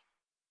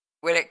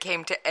when it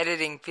came to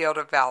editing Field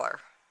of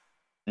Valor?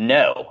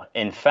 No.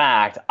 In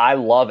fact, I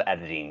love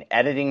editing.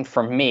 Editing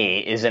for me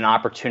is an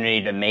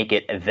opportunity to make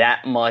it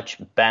that much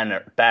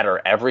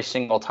better every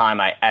single time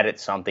I edit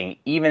something,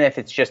 even if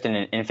it's just in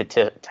an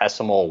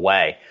infinitesimal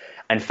way.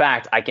 In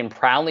fact, I can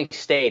proudly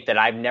state that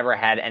I've never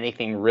had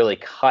anything really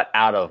cut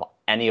out of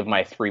any of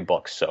my 3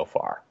 books so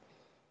far.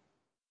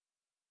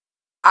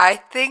 I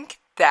think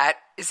that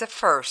is a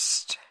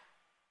first.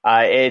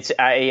 I've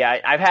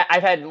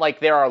had like,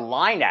 there are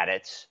line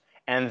edits,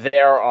 and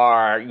there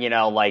are,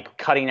 like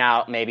cutting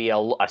out maybe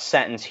a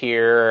sentence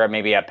here, or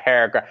maybe a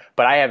paragraph,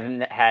 but I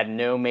have had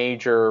no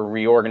major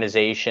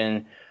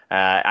reorganization.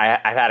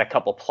 I've had a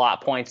couple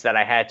plot points that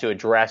I had to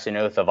address in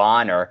Oath of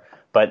Honor,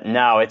 but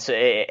no,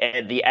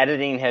 the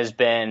editing has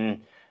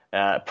been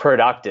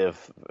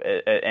productive,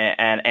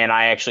 and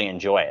I actually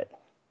enjoy it.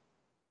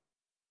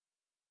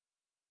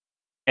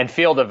 And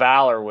Field of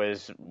Valor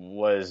was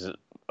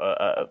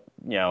a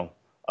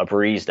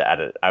breeze to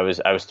edit. I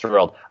was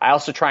thrilled. I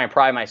also try and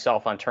pride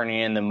myself on turning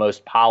in the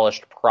most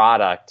polished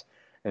product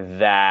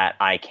that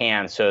I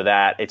can, so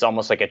that it's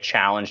almost like a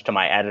challenge to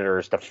my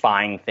editors to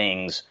find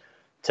things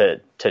to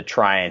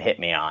try and hit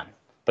me on.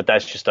 But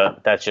that's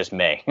just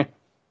me.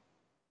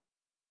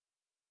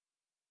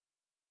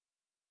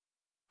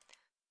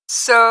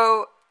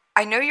 So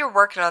I know you're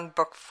working on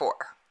book 4.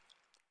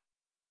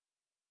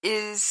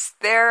 Is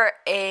there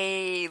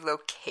a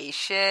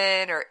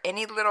location or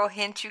any little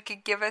hint you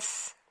could give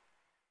us?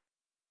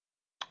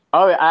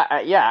 Oh,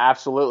 yeah,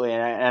 absolutely,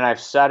 and I've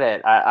said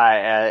it.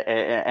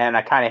 And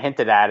I kind of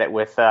hinted at it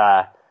with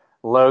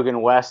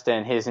Logan West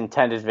and his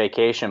intended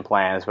vacation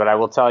plans. But I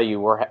will tell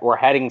you, we're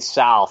heading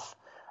south,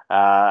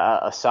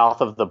 south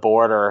of the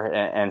border,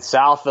 and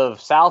south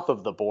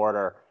of the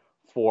border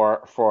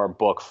for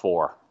book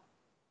 4.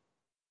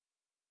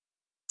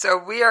 So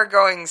we are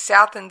going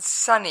south and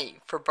sunny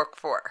for book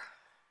 4.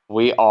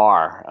 We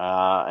are,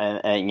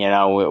 and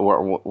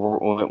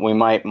we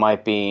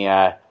might be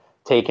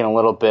taking a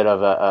little bit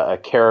of a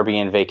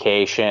Caribbean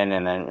vacation,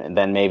 and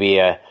then maybe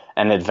an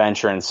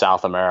adventure in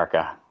South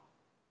America.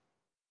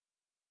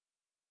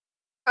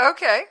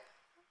 Okay.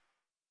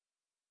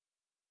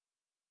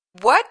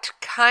 What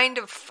kind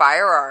of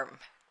firearm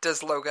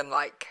does Logan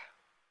like,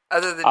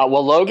 other than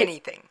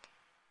anything?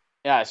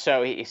 Yeah,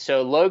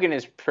 so Logan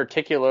is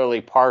particularly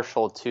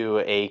partial to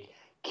a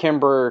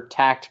Kimber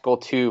Tactical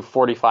 2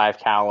 45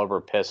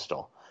 caliber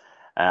pistol.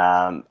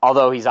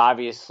 Although he's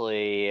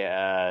obviously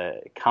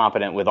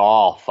competent with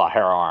all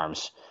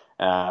firearms,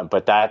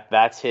 but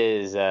that's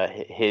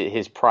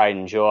his pride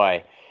and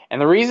joy.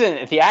 And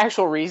the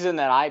actual reason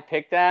that I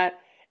picked that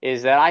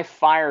is that I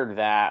fired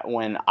that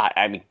when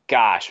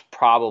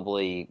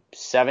probably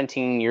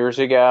 17 years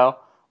ago,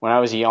 when I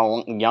was a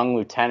young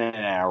lieutenant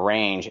in a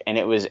range, and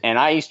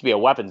I used to be a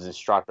weapons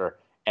instructor,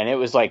 and it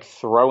was like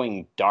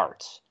throwing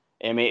darts.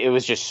 I mean, it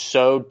was just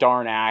so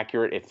darn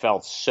accurate. It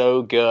felt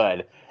so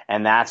good,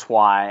 and that's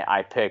why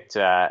I picked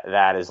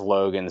that as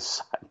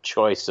Logan's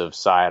choice of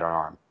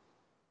sidearm.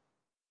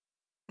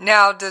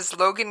 Now, does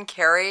Logan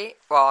carry?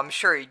 Well, I'm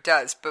sure he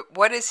does, but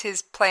what is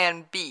his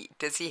plan B?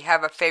 Does he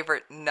have a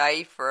favorite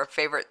knife or a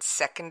favorite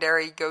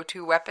secondary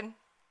go-to weapon?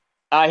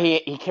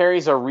 He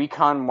carries a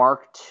Recon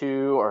Mark II,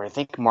 or I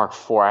think Mark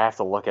IV. I have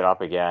to look it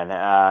up again.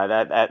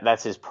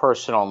 That's his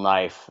personal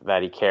knife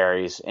that he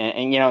carries.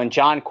 And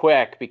John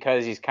Quick,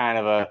 because he's kind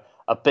of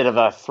a bit of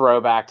a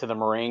throwback to the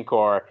Marine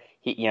Corps,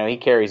 he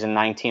carries a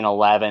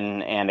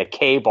 1911 and a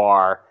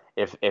K-bar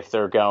if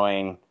they're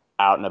going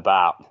out and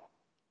about.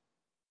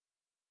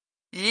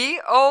 Ye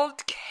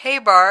old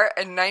K-bar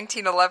and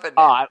 1911.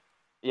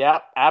 Yeah,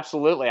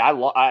 absolutely.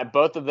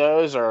 Both of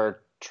those are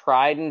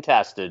tried and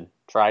tested,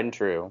 tried and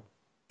true.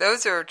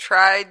 Those are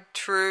tried,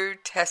 true,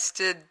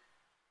 tested.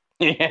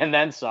 Yeah, and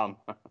then some.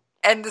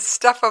 And the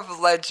stuff of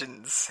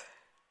legends.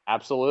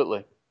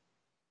 Absolutely.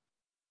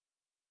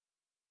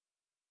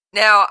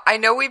 Now, I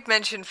know we've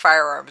mentioned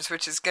firearms,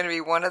 which is going to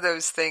be one of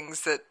those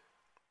things that,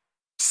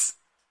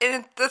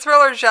 in the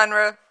thriller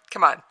genre,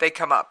 come on, they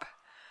come up.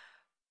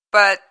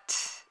 But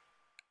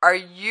are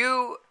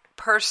you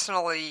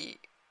personally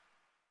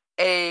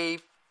a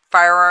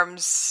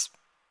firearms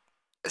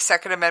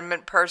Second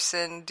Amendment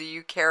person? Do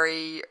you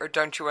carry, or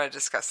don't you want to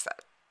discuss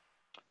that?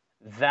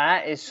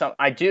 That is some.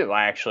 I do.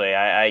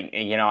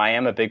 I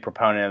am a big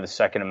proponent of the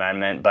Second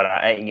Amendment, but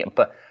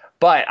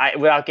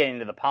without getting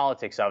into the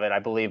politics of it, I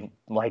believe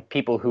like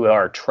people who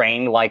are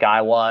trained like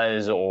I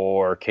was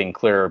or can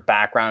clear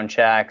background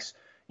checks,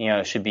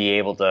 should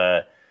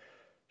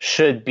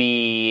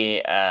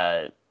be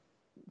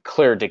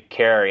cleared to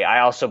carry.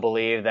 I also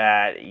believe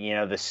that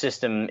the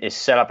system is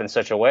set up in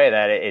such a way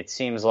that it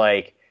seems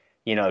like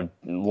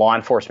law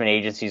enforcement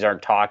agencies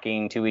aren't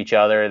talking to each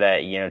other,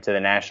 that to the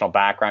national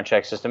background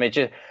check system.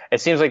 It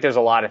seems like there's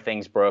a lot of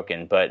things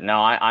broken. But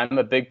no, I'm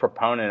a big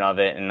proponent of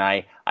it, and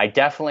I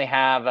definitely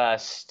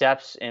have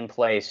steps in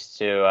place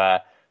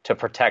to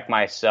protect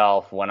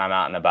myself when I'm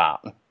out and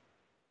about.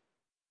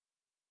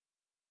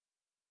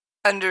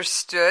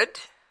 Understood,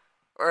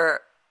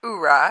 or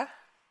oorah.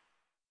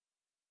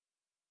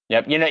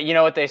 Yep. You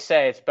know what they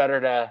say. It's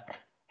better to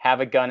have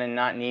a gun and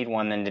not need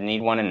one than to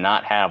need one and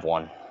not have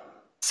one.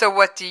 So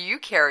what do you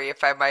carry,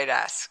 if I might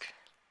ask?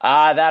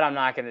 That I'm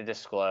not going to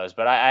disclose,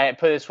 but I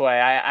put it this way: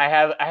 I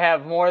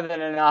have more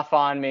than enough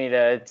on me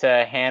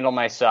to handle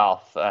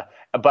myself.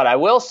 But I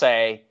will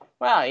say,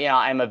 well,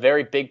 I'm a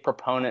very big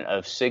proponent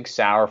of Sig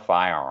Sauer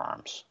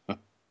firearms.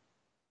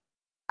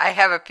 I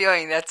have a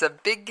feeling that's a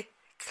big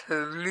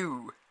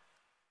clue.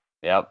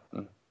 Yep.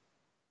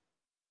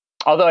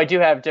 Although I do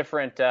have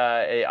different,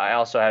 I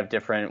also have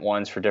different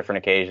ones for different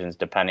occasions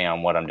depending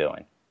on what I'm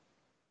doing.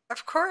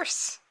 Of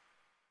course.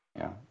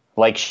 Yeah.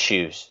 Like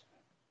shoes.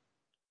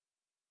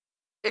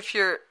 If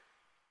you're,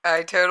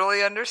 I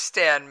totally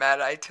understand,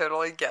 Matt. I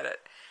totally get it.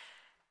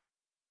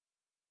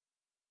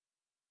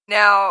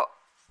 Now,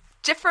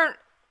 different,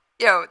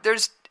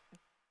 there's,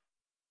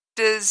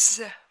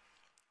 does,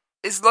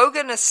 is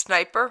Logan a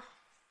sniper?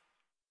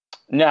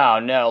 No.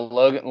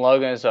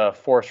 Logan is a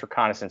force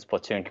reconnaissance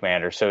platoon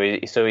commander.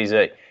 He's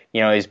a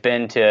he's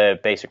been to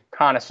basic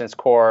reconnaissance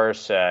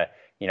course,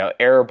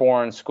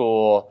 airborne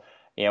school,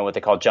 what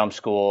they call jump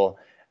school,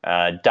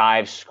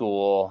 dive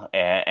school,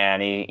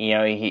 and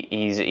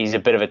he's a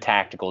bit of a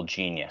tactical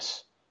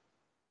genius.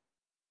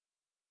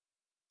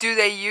 Do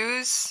they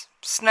use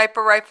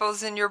sniper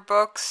rifles in your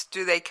books?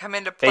 Do they come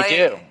into They play?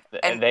 do.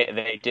 And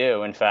They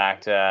do. In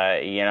fact,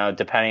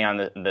 depending on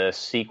the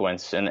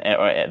sequence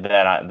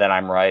that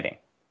I'm writing.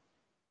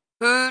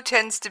 who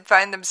tends to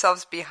find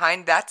themselves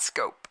behind that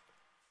scope?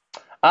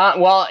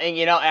 Well,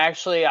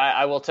 actually,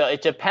 I will tell.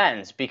 It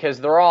depends because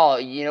they're all,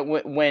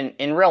 when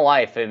in real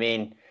life. I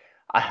mean,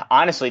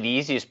 honestly, the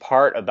easiest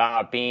part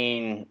about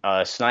being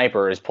a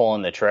sniper is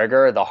pulling the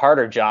trigger. The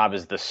harder job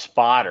is the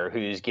spotter,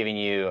 who's giving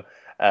you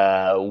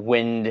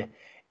wind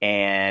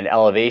and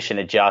elevation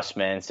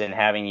adjustments and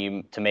having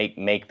you to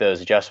make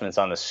those adjustments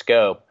on the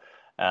scope.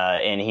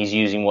 And he's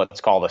using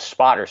what's called a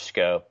spotter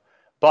scope.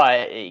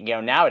 But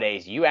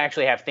nowadays you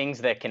actually have things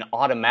that can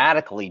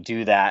automatically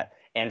do that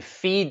and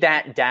feed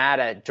that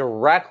data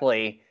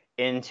directly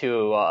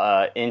into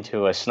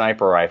a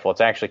sniper rifle. It's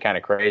actually kind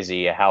of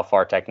crazy how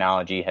far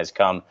technology has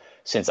come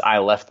since I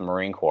left the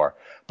Marine Corps.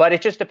 But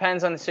it just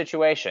depends on the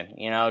situation.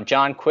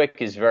 John Quick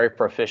is very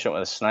proficient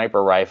with a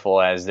sniper rifle,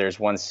 as there's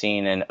one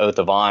scene in Oath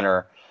of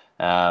Honor,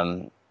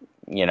 that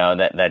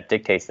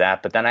dictates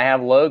that. But then I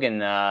have Logan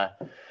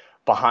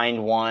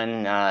behind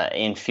one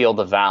in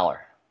Field of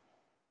Valor.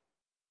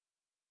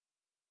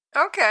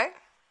 Okay.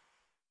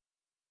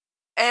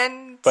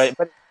 And But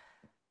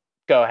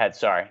go ahead.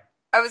 Sorry.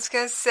 I was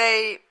going to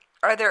say,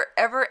 are there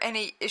ever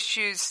any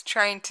issues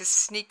trying to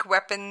sneak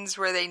weapons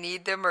where they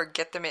need them or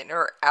get them in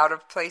or out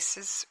of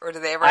places? Or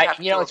do they ever have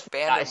to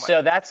abandon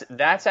So one?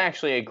 that's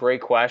actually a great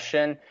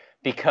question,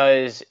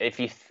 because if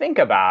you think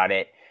about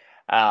it,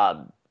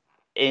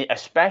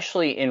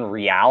 especially in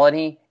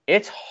reality,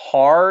 it's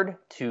hard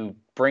to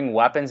bring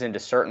weapons into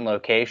certain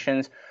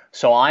locations.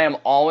 So I am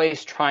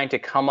always trying to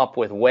come up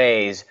with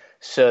ways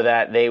so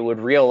that they would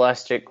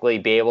realistically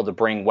be able to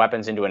bring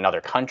weapons into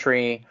another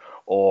country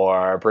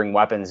or bring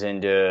weapons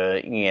into,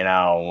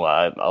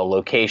 a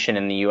location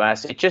in the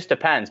U.S. It just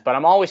depends. But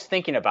I'm always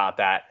thinking about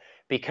that,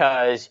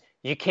 because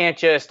you can't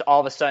just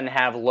all of a sudden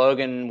have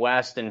Logan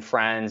West and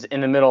friends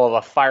in the middle of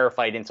a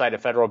firefight inside a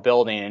federal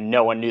building and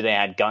no one knew they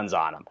had guns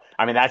on them.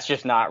 I mean, that's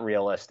just not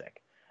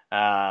realistic.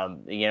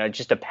 It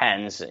just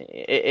depends.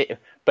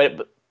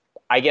 But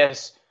I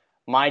guess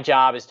my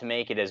job is to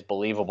make it as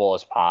believable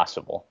as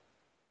possible.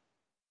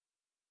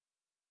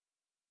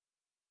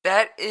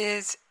 That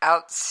is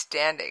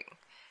outstanding.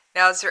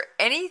 Now, is there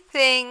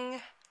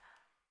anything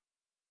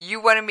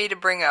you wanted me to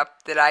bring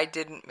up that I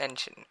didn't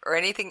mention, or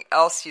anything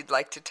else you'd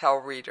like to tell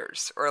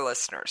readers or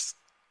listeners?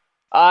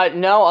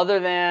 No,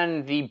 other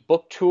than the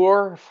book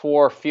tour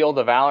for Field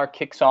of Valor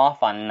kicks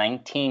off on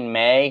 19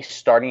 May,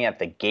 starting at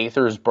the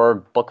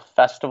Gaithersburg Book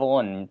Festival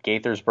in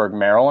Gaithersburg,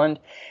 Maryland.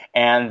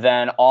 And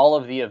then all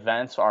of the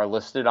events are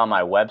listed on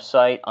my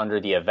website under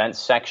the events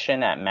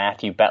section at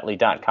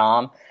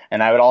MatthewBetley.com.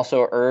 And I would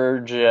also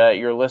urge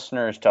your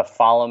listeners to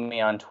follow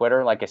me on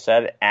Twitter, like I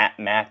said, at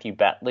Matthew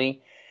Betley.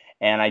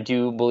 And I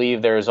do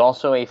believe there is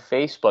also a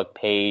Facebook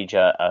page,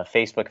 a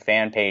Facebook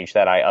fan page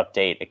that I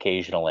update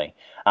occasionally.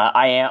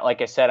 I am,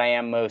 like I said, I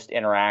am most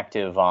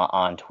interactive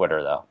on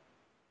Twitter, though.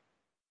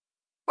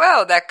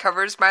 Well, that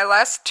covers my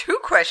last two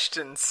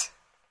questions.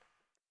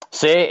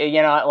 See,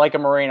 like a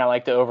Marine, I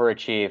like to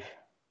overachieve.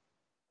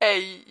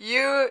 Hey,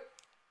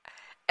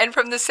 and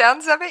from the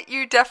sounds of it,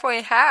 you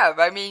definitely have.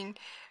 I mean,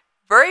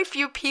 very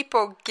few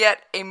people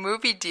get a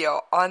movie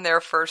deal on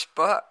their first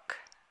book.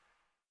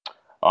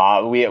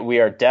 We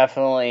are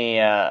definitely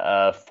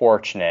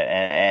fortunate,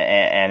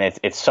 and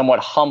it's somewhat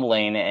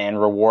humbling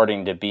and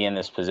rewarding to be in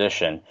this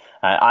position.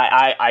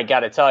 I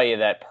got to tell you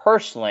that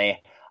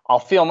personally, I'll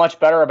feel much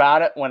better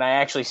about it when I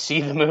actually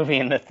see the movie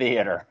in the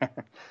theater.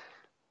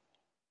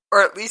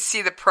 Or at least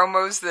see the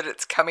promos that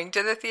it's coming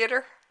to the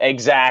theater?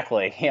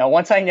 Exactly.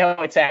 Once I know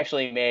it's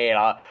actually made,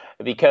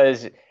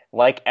 because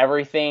like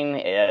everything,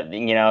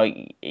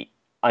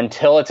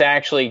 until it's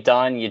actually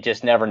done, you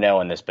just never know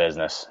in this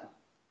business.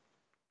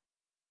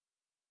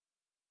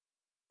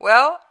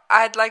 Well,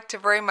 I'd like to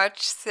very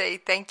much say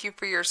thank you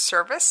for your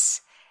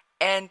service,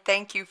 and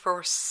thank you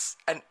for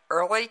an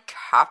early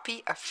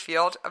copy of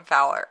Field of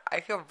Valor.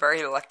 I feel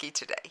very lucky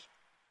today.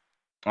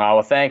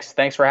 Well, thanks.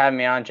 Thanks for having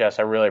me on, Jess.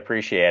 I really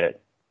appreciate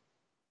it.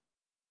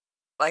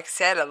 Like I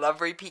said, I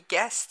love repeat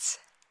guests.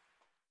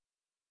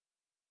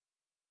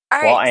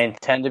 All Well, right. I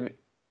intend to be...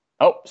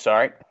 Oh,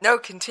 sorry. No,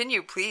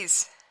 continue,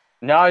 please.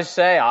 No, I was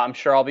saying, I'm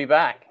sure I'll be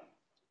back.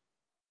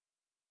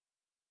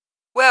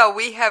 Well,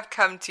 we have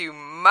come to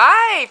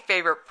my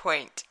favorite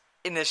point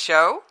in the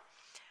show.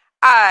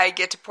 I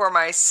get to pour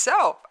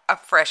myself a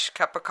fresh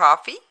cup of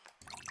coffee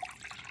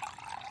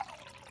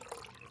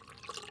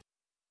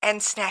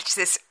and snatch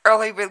this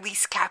early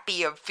release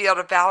copy of Field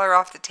of Valor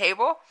off the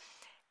table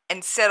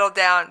and settle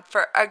down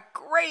for a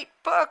great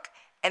book.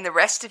 And the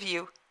rest of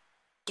you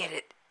get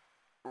it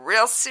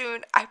real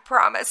soon, I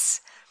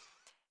promise.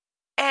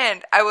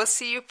 And I will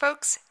see you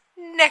folks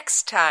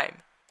next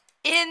time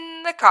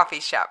in the coffee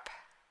shop.